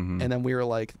 Mm-hmm. And then we were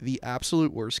like, the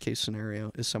absolute worst case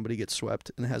scenario is somebody gets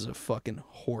swept and has a fucking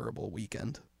horrible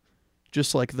weekend.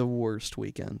 Just like the worst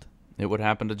weekend. It would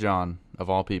happen to John, of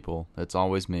all people. It's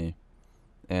always me.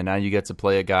 And now you get to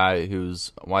play a guy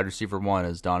whose wide receiver 1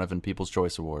 is Donovan People's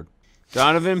Choice Award.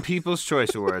 Donovan People's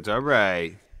Choice Awards. All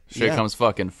right. Shit comes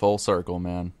fucking full circle,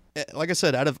 man. Like I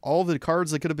said, out of all the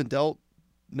cards that could have been dealt,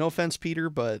 no offense, Peter,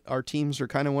 but our teams are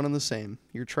kind of one and the same.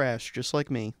 You're trash, just like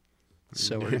me.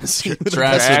 So we're gonna see.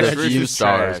 Trash with a versus few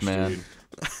stars, trash, man.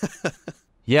 dude.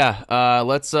 Yeah,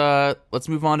 let's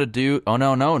move on to dude. Oh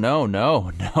no.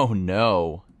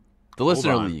 The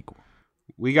listener on. league.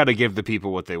 We got to give the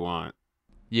people what they want.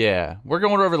 Yeah, we're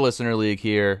going over the listener league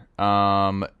here.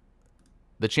 The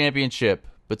championship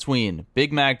between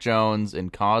Big Mac Jones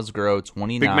and Cosgrow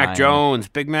 29. Big Mac Jones.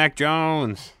 Big Mac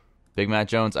Jones. Big Mac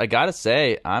Jones. I gotta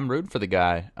say, I'm rooting for the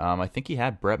guy. I think he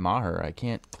had Brett Maher. I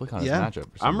can't click on his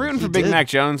matchup. For some I'm rooting reason. for Big did. Mac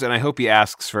Jones, and I hope he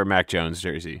asks for a Mac Jones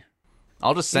jersey.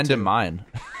 I'll just send him mine.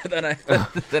 then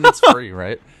it's free,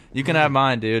 right? You can have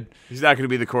mine, dude. He's not going to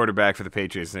be the quarterback for the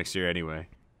Patriots next year anyway.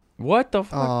 What the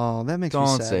fuck? Oh, that makes me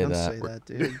Don't sad. say Don't that. say that,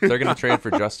 dude. They're gonna trade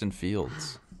for Justin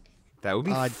Fields. That would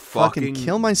be I'd fucking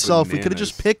kill myself. We could have bananas.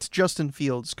 just picked Justin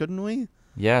Fields, couldn't we?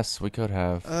 Yes, we could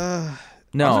have. I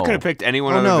No, could have picked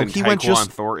anyone Oh other no, than he Tyquan went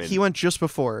just Thornton. he went just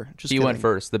before. Just he kidding. went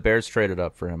first. The Bears traded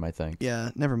up for him, I think.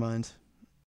 Yeah, never mind.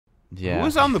 Yeah, Who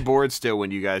was on the board still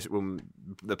when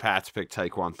the Pats picked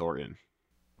Tyquan Thornton?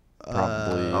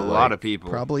 Probably A like, lot of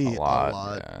people. Probably a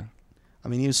lot. Yeah. I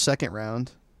mean, he was second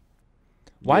round.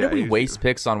 Why Yeah, do we he's- waste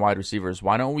picks on wide receivers?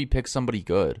 Why don't we pick somebody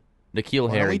good? N'Keal Why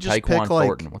don't Harry, we just Tyquan pick, like-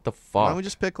 Thornton. What the Why fuck? don't we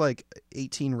just pick like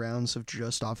 18 rounds of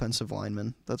just offensive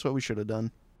linemen? That's what we should have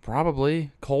done. Probably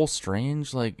Cole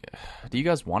Strange. Like, do you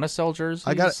guys want to sell jerseys?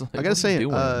 I Like, gotta what are say, you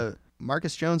doing?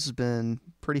 Marcus Jones has been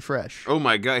pretty fresh. Oh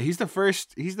my god, he's the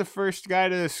first guy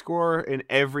to score in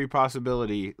every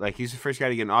possibility. Like he's the first guy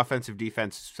to get an offensive,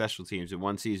 defensive, special teams in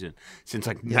one season since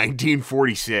like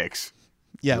 1946.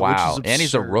 Yeah, wow, which is absurd. and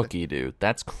he's a rookie, dude.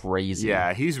 That's crazy.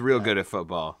 Yeah, he's real good at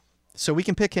football. So we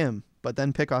can pick him, but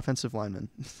then pick offensive linemen.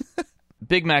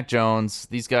 Big Mac Jones.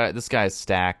 This guy is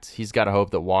stacked. He's got to hope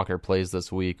that Walker plays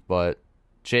this week, but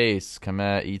Chase,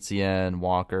 Komet, Etienne,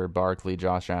 Walker, Barkley,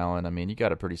 Josh Allen. I mean, you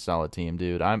got a pretty solid team,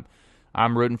 dude. I'm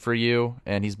rooting for you,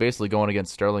 and he's basically going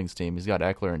against Sterling's team. He's got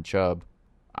Eckler and Chubb.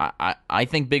 I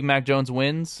think Big Mac Jones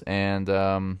wins, and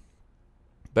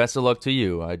best of luck to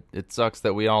you. It sucks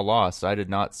that we all lost. I did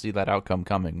not see that outcome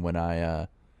coming when I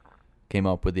came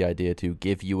up with the idea to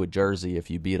give you a jersey if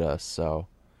you beat us. So,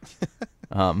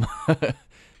 maybe we're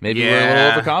a little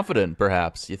Yeah. overconfident,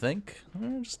 perhaps. You think?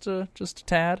 Just a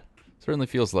tad. Certainly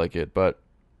feels like it, but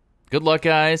good luck,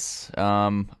 guys.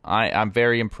 I'm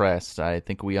very impressed. I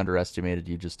think we underestimated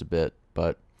you just a bit,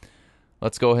 but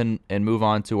let's go ahead and move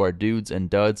on to our dudes and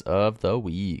duds of the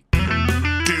week.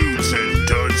 Dudes and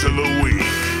duds of the week.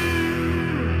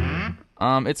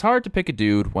 It's hard to pick a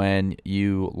dude when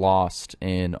you lost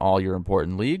in all your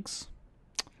important leagues.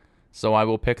 So I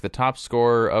will pick the top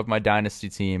scorer of my dynasty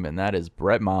team, and that is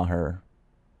Brett Maher.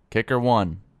 Kicker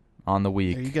 1 on the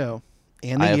week. There you go.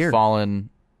 And I the have year. fallen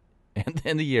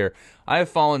in the year. I have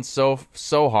fallen so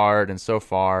hard and so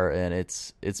far, and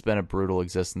it's been a brutal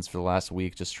existence for the last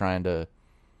week. Just trying to,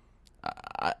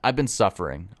 I've been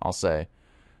suffering. I'll say,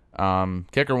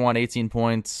 kicker 1, 18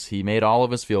 points. He made all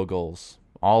of his field goals,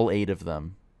 all 8 of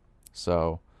them.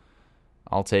 So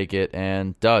I'll take it.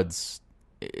 And duds,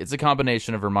 it's a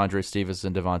combination of Ramondre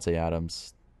Stevenson and Devontae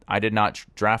Adams. I did not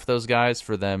draft those guys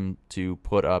for them to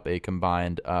put up a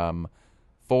combined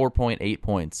 4.8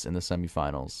 points in the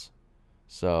semifinals.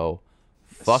 So,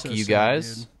 fuck so you sad,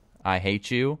 guys. dude. I hate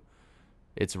you.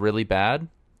 It's really bad.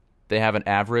 They have an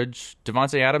average.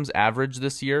 Devontae Adams average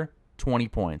this year, 20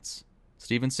 points.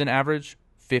 Stevenson average,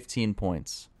 15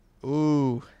 points.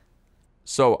 Ooh.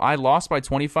 So I lost by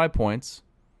 25 points.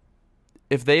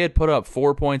 If they had put up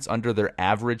 4 points under their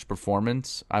average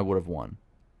performance, I would have won.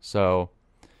 So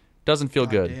doesn't feel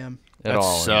God good damn. at That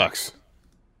all. sucks.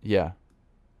 Yeah.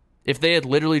 If they had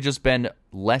literally just been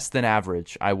less than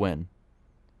average, I win.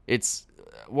 It's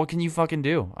what can you fucking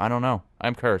do? I don't know.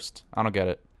 I'm cursed. I don't get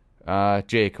it.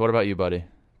 Jake, what about you, buddy?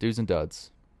 Do's and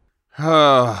duds.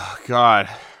 Oh God.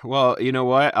 Well, you know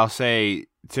what? I'll say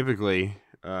typically,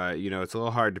 it's a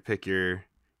little hard to pick your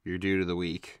dude of the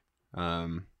week.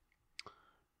 But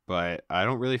I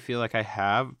don't really feel like I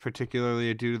have particularly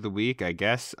a dude of the week. I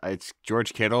guess it's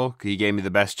George Kittle. He gave me the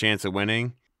best chance of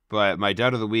winning. But my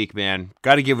dud of the week, man,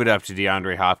 got to give it up to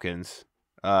DeAndre Hopkins.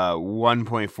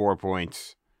 1.4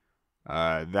 points.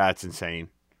 That's insane.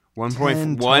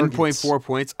 1.4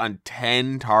 points on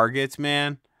 10 targets,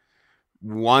 man.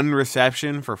 1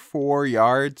 reception for 4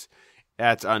 yards.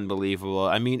 That's unbelievable.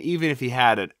 I mean, even if he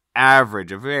had a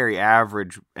very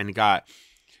average, and got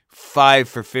 5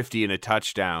 for 50 and a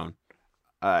touchdown,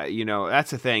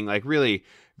 that's the thing. Like, really,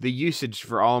 the usage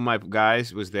for all of my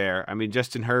guys was there. I mean,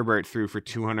 Justin Herbert threw for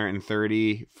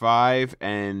 235,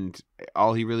 and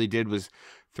all he really did was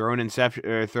throw an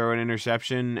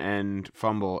interception and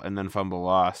fumble, and then fumble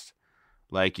lost.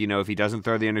 Like, if he doesn't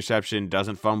throw the interception,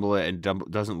 doesn't fumble it, and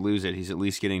doesn't lose it, he's at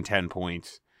least getting 10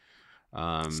 points.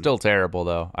 Still terrible,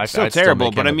 though. I'd terrible, still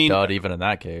make but him I mean, a dud even in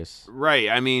that case. Right.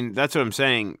 I mean, that's what I'm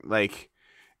saying. Like,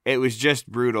 it was just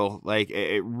brutal. Like,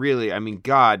 it really, I mean,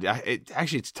 God,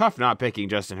 it's tough not picking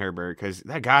Justin Herbert because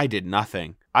that guy did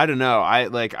nothing. I don't know.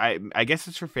 I guess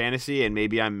it's for fantasy, and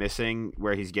maybe I'm missing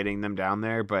where he's getting them down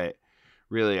there, but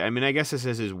really, I mean, I guess this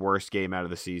is his worst game out of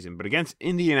the season. But against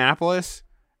Indianapolis,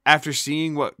 after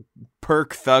seeing what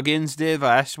Perk Thuggins did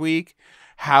last week,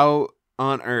 how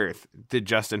on earth did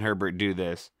Justin Herbert do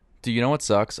this? Do you know what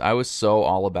sucks? I was so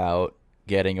all about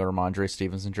getting a Ramondre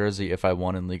Stevenson jersey if I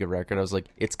won in League of Record. I was like,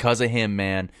 it's because of him,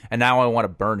 man. And now I want to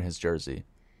burn his jersey.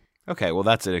 Okay, well,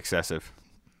 that's excessive.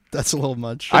 That's a little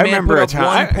much. I remember a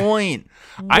time. 1 point.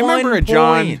 I remember a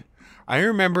John. Point. I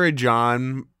remember a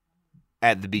John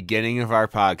at the beginning of our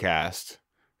podcast,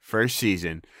 first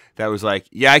season, that was like,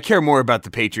 yeah, I care more about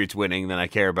the Patriots winning than I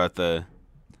care about the.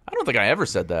 I don't think I ever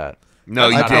said that. No,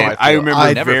 That's you not how did. I I feel. remember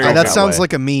I never very. felt that that sounds way.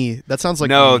 like a me. That sounds like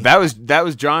No, me. that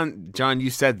was John. John, you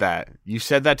said that. You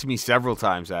said that to me several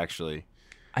times, actually.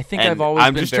 I think And I've always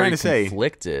I'm been just very trying to say-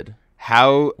 conflicted.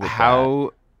 How With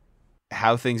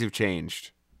how things have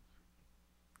changed.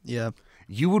 Yeah.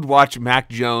 You would watch Mac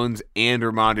Jones and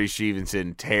Ramondre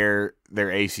Stevenson tear their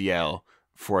ACL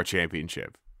for a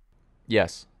championship.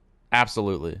 Yes,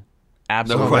 absolutely.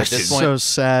 Absolutely. At question. this point, So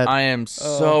sad. I am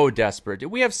so desperate.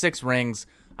 Dude, we have 6 rings.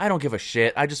 I don't give a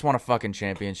shit. I just want a fucking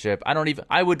championship.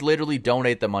 I would literally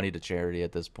donate the money to charity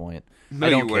at this point. No, I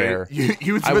don't you care. wouldn't.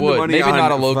 You would I spend would. the money Maybe on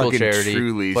not a local fucking charity,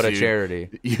 Trulies, but a dude.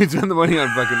 charity. You'd spend the money on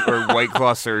fucking or White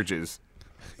Claw Surges.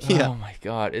 Yeah. Oh my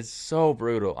god, it's so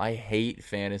brutal. I hate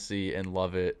fantasy and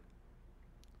love it.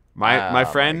 My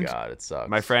friend, my god, it sucks.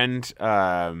 my friend,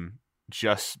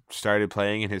 just started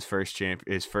playing in his first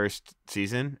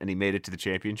season, and he made it to the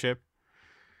championship.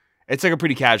 It's like a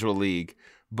pretty casual league,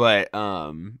 but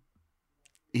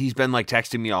he's been like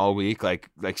texting me all week, like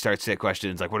start sit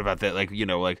questions, like what about that, like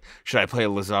like should I play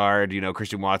Lazard?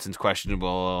 Christian Watson's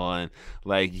questionable, and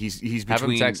like he's Have him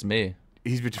between text me.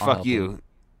 he's between I'll fuck help you. him.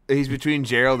 He's between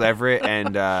Gerald Everett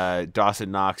and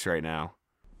Dawson Knox right now.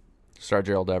 Start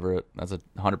Gerald Everett. That's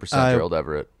 100% Gerald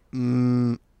Everett. I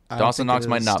don't Dawson think Knox it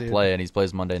might is, not dude. play, and he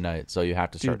plays Monday night, so you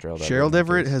have to start Dude, Gerald Everett. Gerald in that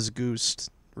Everett case. has goosed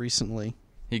recently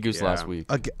He goosed Yeah. last week.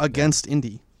 against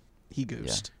Indy. He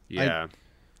goosed. Yeah. I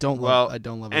don't love it.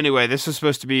 Anyway, this was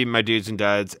supposed to be my dudes and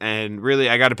duds, and really,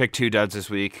 I got to pick 2 duds this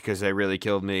week because they really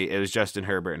killed me. It was Justin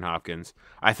Herbert and Hopkins.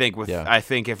 I think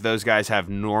if those guys have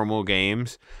normal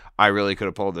games, I really could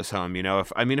have pulled this home.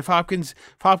 If Hopkins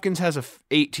has a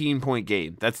 18-point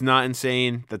game, that's not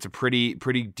insane. That's a pretty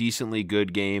decently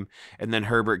good game, and then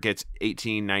Herbert gets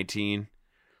 18, 19,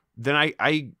 then I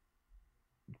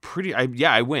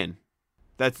win.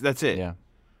 That's it. Yeah.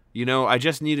 I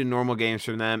just needed normal games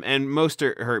from them, and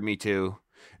Mostert hurt me too.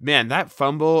 Man, that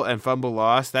fumble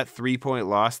loss, that 3-point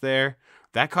loss there,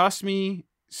 that cost me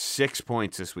 6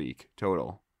 points this week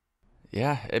total.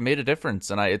 Yeah, it made a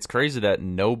difference, and it's crazy that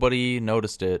nobody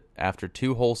noticed it after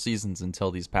 2 whole seasons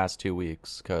until these past 2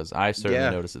 weeks, because I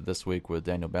certainly noticed it this week with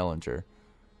Daniel Bellinger.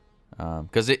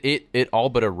 Because it all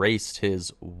but erased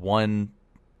his one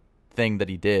thing that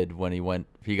he did when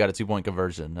he got a 2-point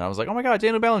conversion. And I was like, oh my god,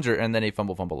 Daniel Bellinger, and then he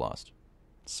fumble lost.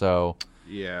 So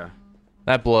Yeah.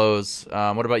 that blows.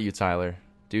 What about you, Tyler?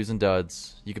 Do's and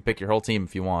duds. You could pick your whole team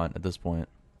if you want at this point.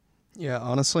 Yeah,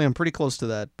 honestly, I'm pretty close to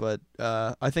that, but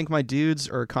I think my dudes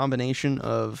are a combination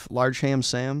of Large Ham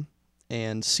Sam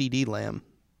and CD Lamb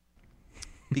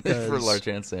For because Large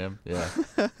Hand Sam. Yeah.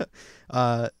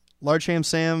 uh, Large Ham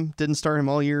Sam didn't start him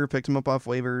all year, picked him up off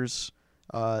waivers.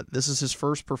 This is his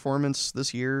first performance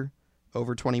this year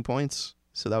over 20 points,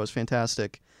 so that was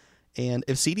fantastic. And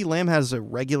if CD Lamb has a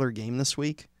regular game this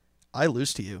week, I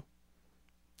lose to you.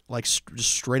 Like,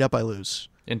 just straight up, I lose.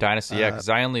 In Dynasty, yeah, because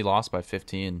I only lost by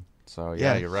 15. So,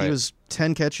 yeah, you're right. He was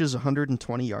 10 catches,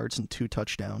 120 yards, and 2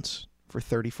 touchdowns for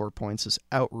 34 points is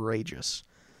outrageous.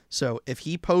 So if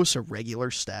he posts a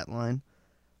regular stat line,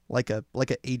 like a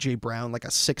AJ Brown, like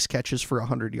a 6 catches for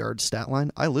 100 yards stat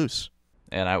line, I lose.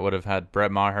 And I would have had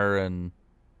Brett Maher and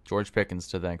George Pickens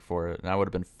to thank for it. And I would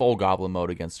have been full goblin mode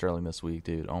against Sterling this week,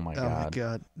 dude. Oh, my God. Oh, my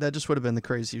God. That just would have been the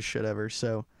craziest shit ever.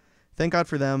 So thank God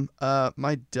for them.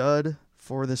 My dud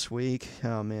for this week,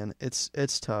 oh, man,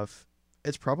 it's tough.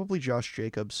 It's probably Josh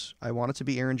Jacobs. I want it to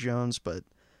be Aaron Jones, but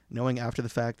knowing after the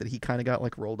fact that he kind of got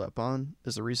like rolled up on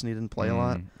is the reason he didn't play a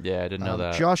lot. Yeah, I didn't know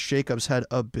that. Josh Jacobs had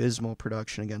abysmal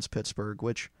production against Pittsburgh,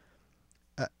 which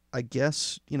I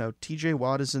guess, TJ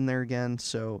Watt is in there again,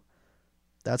 so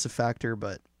that's a factor,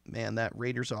 but man, that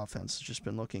Raiders offense has just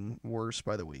been looking worse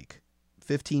by the week.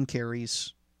 15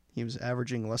 carries. He was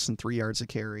averaging less than 3 yards a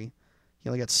carry. He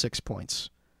only got 6 points.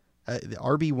 The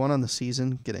RB1 on the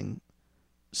season, getting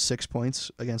 6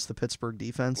 points against the Pittsburgh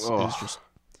defense is just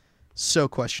so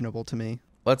questionable to me.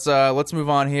 Let's move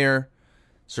on here.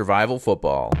 Survival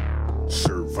football.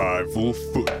 Survival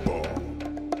football.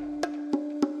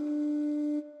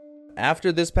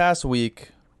 After this past week,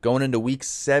 going into week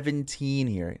 17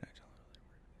 here.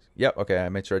 Yep, okay, I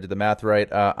made sure I did the math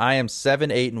right. I am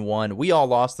 7-8-1. We all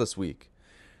lost this week.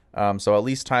 So at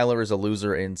least Tyler is a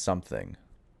loser in something.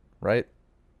 Right?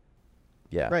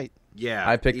 Yeah. Right. Yeah.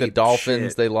 I picked the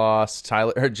Dolphins, they lost.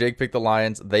 Jake picked the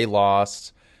Lions, they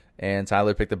lost. And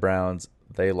Tyler picked the Browns,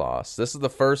 they lost. This is the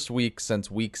first week since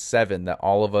week 7 that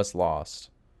all of us lost.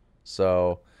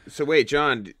 So wait,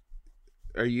 John,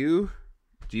 do you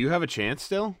have a chance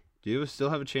still? Do you still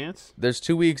have a chance? there's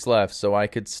 2 weeks left, so I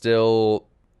could still,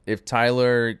 if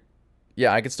Tyler,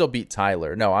 yeah, I could still beat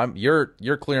Tyler. No,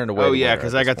 you're clearing away. Oh yeah,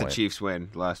 because I got the Chiefs win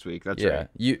last week. That's right.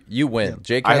 You win. Yeah.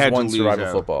 Jake I has had to won lose survival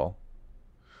out. football.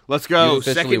 Let's go. You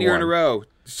officially Second year in a won. row.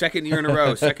 Second year in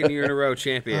a row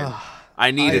champion. I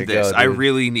needed There you this. go, I dude.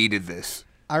 really needed this.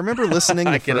 I remember listening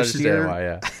I the can first understand year. why,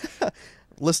 yeah.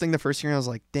 Listening the first year, I was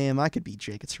like, damn, I could beat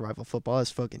Jake at survival football. That's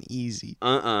fucking easy.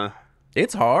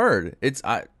 It's hard.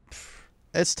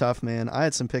 It's tough, man. I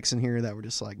had some picks in here that were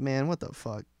just like, man, what the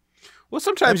fuck? Well,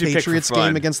 sometimes That you Patriots pick for fun.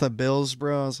 game against the Bills,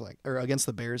 bro. I was like, or against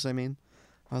the Bears, I mean.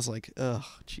 I was like, ugh,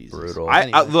 Jesus. Brutal.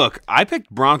 I look, I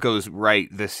picked Broncos right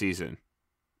this season.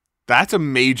 That's a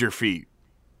major feat.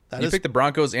 That you is, picked the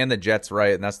Broncos and the Jets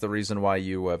right, and that's the reason why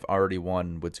you have already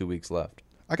won with 2 weeks left.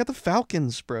 I got the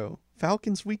Falcons, bro.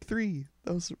 Falcons week 3.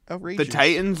 That was outrageous. The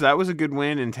Titans, that was a good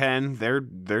win in 10.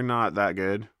 They're not that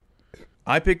good.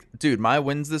 I picked, dude, my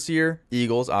wins this year,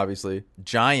 Eagles, obviously,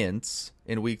 Giants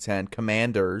in week 10,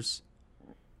 Commanders,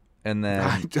 and then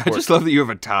I just love that you have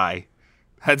a tie.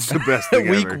 That's the best thing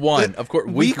week ever. 1, of course.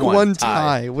 Week one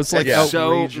tie was like Yeah.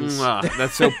 outrageous.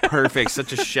 That's so perfect.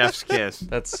 Such a chef's kiss.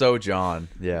 That's so John.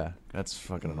 Yeah, that's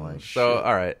fucking annoying. So,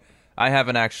 all right. I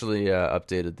haven't actually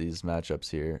updated these matchups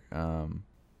here.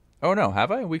 Oh, no.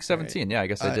 Have I? Week 17. Yeah, I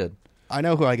guess I did. I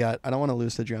know who I got. I don't want to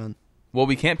lose to John. Well,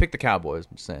 we can't pick the Cowboys.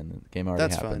 I'm saying the game already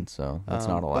That's happened, fine. so that's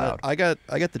not But allowed. I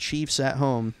got the Chiefs at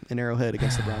home in Arrowhead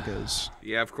against the Broncos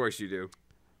Yeah, of course you do.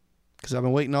 because I've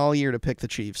been waiting all year to pick the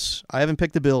Chiefs. I haven't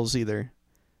picked the Bills either,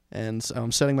 and so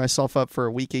I'm setting myself up for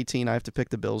Week 18. I have to pick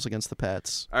the Bills against the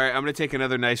Pats. All right, I'm going to take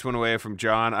another nice one away from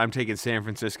John. I'm taking San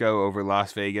Francisco over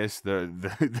Las Vegas, the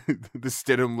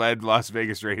Stidham-led Las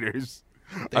Vegas Raiders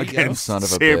There you go. against Son of a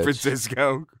San bitch.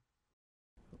 Francisco.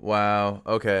 Wow.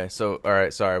 Okay. So, all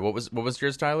right. Sorry. What was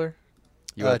yours, Tyler?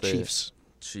 You got the Chiefs.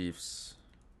 Chiefs.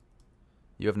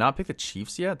 You have not picked the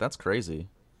Chiefs yet? That's crazy. You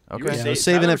were Okay. Yeah, I was Tyler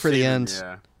saving it was for the saving- end.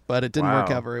 Yeah. But it didn't work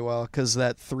Wow. out very well because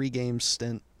that 3-game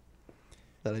stint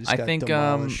that I just I got think,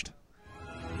 demolished.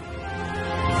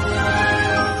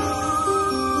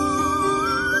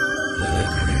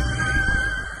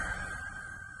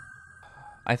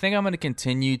 I think I'm going to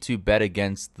continue to bet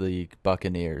against the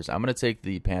Buccaneers. I'm going to take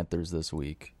the Panthers this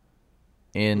week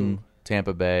in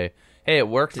Tampa Bay. Hey, it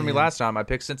worked for me Damn. last time. I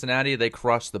picked Cincinnati. They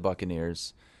crushed the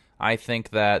Buccaneers. I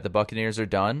think that the Buccaneers are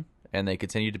done, and they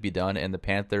continue to be done, and the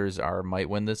Panthers might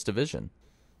win this division.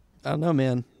 I don't know,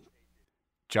 man.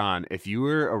 John, if you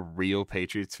were a real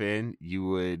Patriots fan, you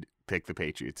would pick the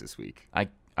Patriots this week.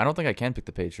 I don't think I can pick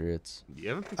the Patriots. You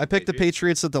haven't picked I picked the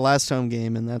Patriots at the last home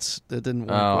game, and that didn't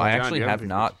work. Oh, well. I John, actually you have haven't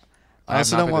not. I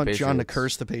also don't want picked the John to Patriots.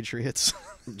 curse the Patriots.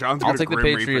 John's I'll going to take the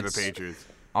grim reaper the Patriots. Patriots.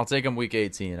 I'll take them week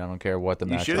 18. I don't care what the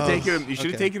You match should is. have taken him. You should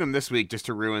have okay. taken him this week just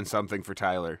to ruin something for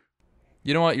Tyler.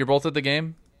 You know what? You're both at the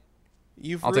game.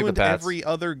 You've I'll take the ruined Pats. every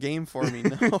other game for me.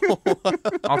 No.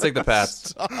 I'll take the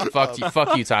Pats.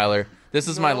 Fuck you, Tyler. This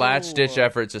is my last ditch No.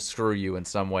 effort to screw you in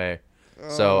some way.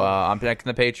 So I'm picking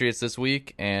the Patriots this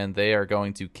week, and they are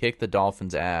going to kick the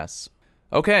Dolphins' ass.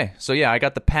 Okay, so yeah, I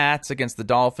got the Pats against the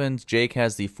Dolphins. Jake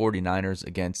has the 49ers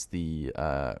against the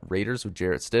Raiders with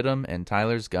Jarrett Stidham, and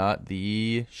Tyler's got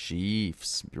the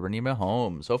Chiefs. Brittany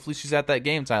Mahomes. Hopefully she's at that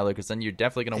game, Tyler, because then you're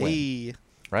definitely going to win, Hey,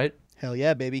 right? hell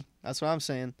yeah, baby. That's what I'm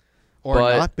saying. Or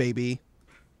But- not, baby.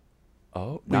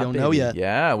 Oh, We not don't know baby. yet.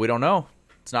 Yeah, we don't know.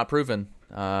 It's not proven.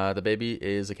 The baby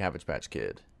is a Cabbage Patch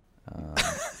Kid.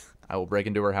 I will break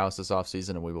into her house this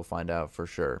offseason, and we will find out for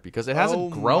sure, because it hasn't Oh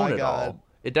grown my at God. all.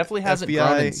 It definitely hasn't FBI,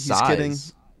 grown in he's size. kidding.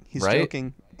 He's right?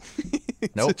 joking.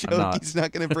 It's Nope, a I'm joke. not. He's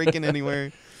not going to break in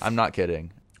anywhere. I'm not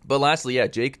kidding. But lastly, yeah,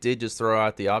 Jake did just throw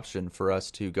out the option for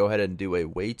us to go ahead and do a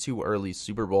way too early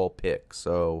Super Bowl pick.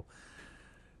 So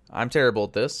I'm terrible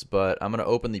at this, but I'm going to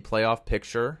open the playoff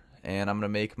picture, and I'm going to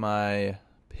make my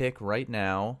pick right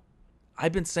now.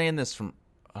 I've been saying this from...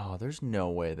 Oh, there's no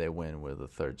way they win with a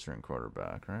third-string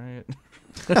quarterback, right?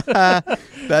 That's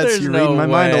There's you no reading my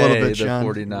mind a little way bit, the John.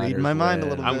 49ers Reading my mind a win.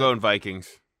 little I'm bit. going Vikings.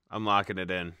 I'm locking it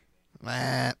in.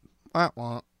 Wah, wah,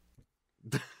 wah.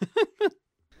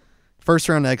 First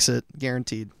round exit,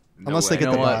 guaranteed. No Unless way. they get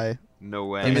You the know what? bye. No Give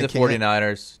way. me they the can't.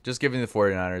 49ers. Just give me the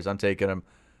 49ers. I'm taking them.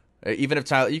 Even if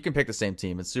Tyler... You can pick the same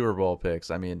team. It's Super Bowl picks.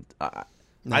 I mean, I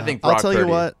No, think I'll Brock tell you Purdy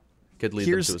what. could lead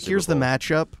Here's them to a Super here's the Bowl.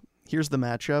 matchup. Here's the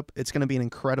matchup. It's going to be an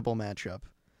incredible matchup.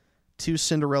 Two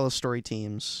Cinderella story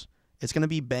teams. It's going to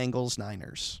be Bengals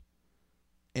Niners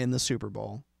in the Super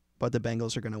Bowl, but the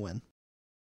Bengals are going to win.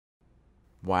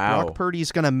 Wow. Brock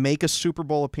Purdy's going to make a Super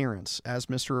Bowl appearance as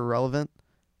Mr. Irrelevant,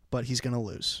 but he's going to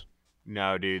lose.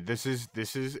 No, dude. This is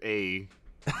a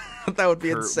That would be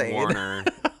Kurt insane. Warner.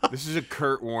 This is a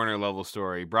Kurt Warner level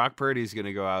story. Brock Purdy's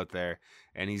gonna go out there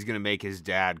and he's gonna make his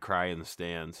dad cry in the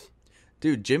stands.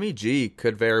 Dude, Jimmy G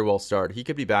could very well start. He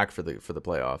could be back for the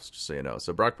playoffs, just so you know.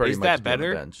 So Brock Purdy Is might that just be on the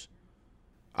better? bench.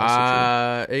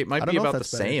 Also It might I don't be know if about the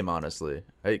that's better. same, honestly.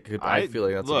 I I- feel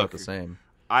like that's look, about the same.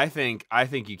 I think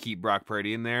you keep Brock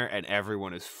Purdy in there and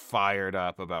everyone is fired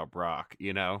up about Brock,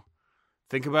 you know?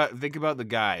 Think about the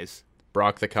guys.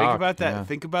 Brock the cock. Think about that. yeah.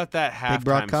 Think about that Big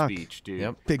Brock halftime cock. speech, dude.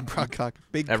 Yep. Big Brock cock.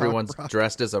 Big cock Everyone's Brock.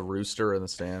 dressed as a rooster in the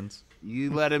stands.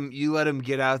 You let him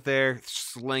get out there,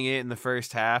 sling it in the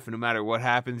first half, and no matter what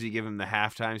happens, you give him the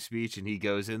halftime speech, and he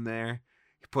goes in there,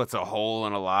 he puts a hole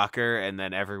in a locker, and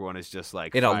then everyone is just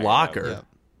like In a fired up. locker.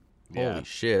 Yeah. Yeah. Holy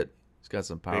shit. He's got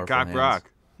some powerful Big cock hands.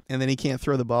 Brock. And then he can't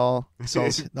throw the ball. So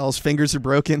all his fingers are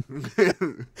broken.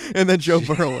 And then Joe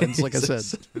Burrow wins, like I said.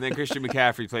 Jesus. And then Christian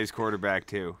McCaffrey plays quarterback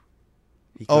too.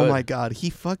 He Oh could. my God, he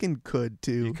fucking could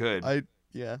too. He could.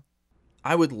 Yeah.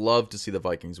 I would love to see the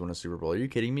Vikings win a Super Bowl. Are you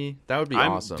kidding me? That would be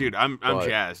awesome. Dude, I'm but-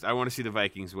 jazzed. I want to see the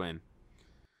Vikings win.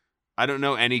 I don't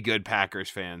know any good Packers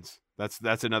fans.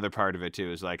 That's another part of it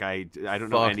too. Is like I don't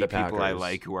know Fuck any the people I Packers.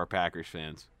 like who are Packers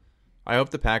fans. I hope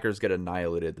the Packers get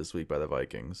annihilated this week by the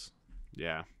Vikings.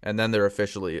 Yeah. And then they're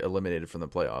officially eliminated from the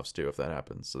playoffs, too, if that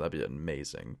happens. So that'd be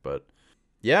amazing. But,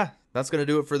 yeah, that's going to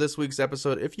do it for this week's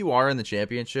episode. If you are in the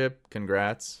championship,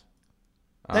 congrats.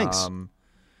 Thanks.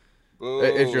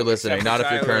 If you're listening, except not for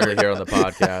if you're Tyler. currently here on the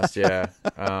podcast,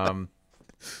 yeah.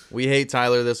 We hate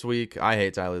Tyler this week. I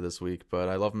hate Tyler this week, but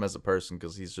I love him as a person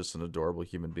because he's just an adorable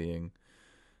human being.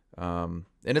 And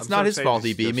it's I'm not so his excited fault to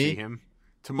he go beat see me. him.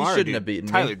 Tomorrow, shouldn't dude. have beaten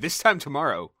me. Tyler, this time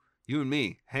tomorrow, you and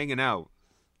me hanging out,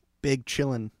 Big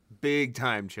chillin'. big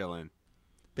time chilling.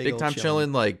 Big old time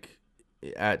chilling, like,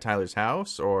 at Tyler's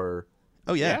house, or...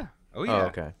 Oh yeah. Oh yeah. Oh,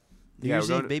 okay. New Yeah, Year's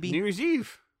we're Eve, going baby. New Year's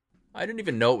Eve. I didn't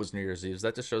even know it was New Year's Eve.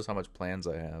 That just shows how much plans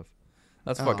I have.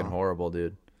 That's fucking Aw. horrible,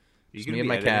 dude. You Just gonna me be and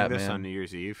my editing cat, this man. on New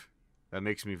Year's Eve? That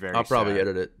makes me very. I'll probably sad.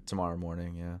 edit it tomorrow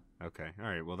morning, yeah. Okay. All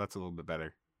right. Well, that's a little bit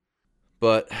better.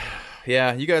 But,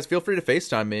 yeah, you guys feel free to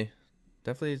FaceTime me.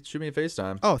 Definitely shoot me a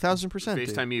FaceTime. Oh, 1,000%. dude.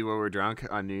 FaceTime you while we're drunk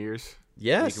on New Year's.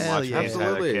 Yes, You can Hell watch yeah. me and Tyler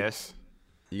absolutely. kiss.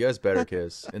 You guys better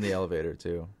kiss in the elevator,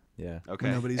 too. Yeah.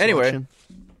 Okay. Nobody's Anyway. watching.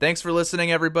 Thanks for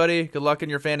listening, everybody. Good luck in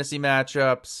your fantasy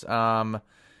matchups.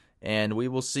 And we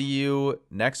will see you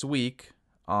next week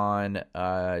on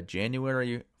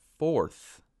January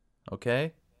 4th.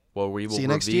 Okay? Well, we will See you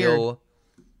reveal. next year.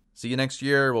 See you next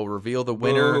year. We'll reveal the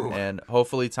winner, Boo. and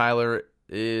hopefully Tyler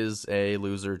is a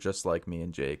loser just like me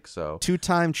and Jake. So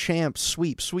 2-time champ.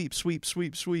 Sweep.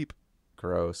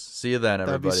 Gross. See you then,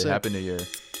 That'd be everybody. sick. Happy New Year.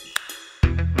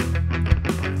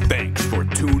 Thanks for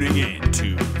tuning in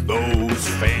to Those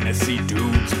Fantasy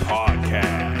Dudes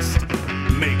podcast.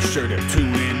 Make sure to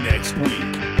tune in next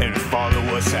week and follow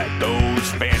us at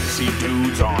Those Fantasy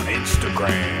Dudes on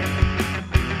Instagram.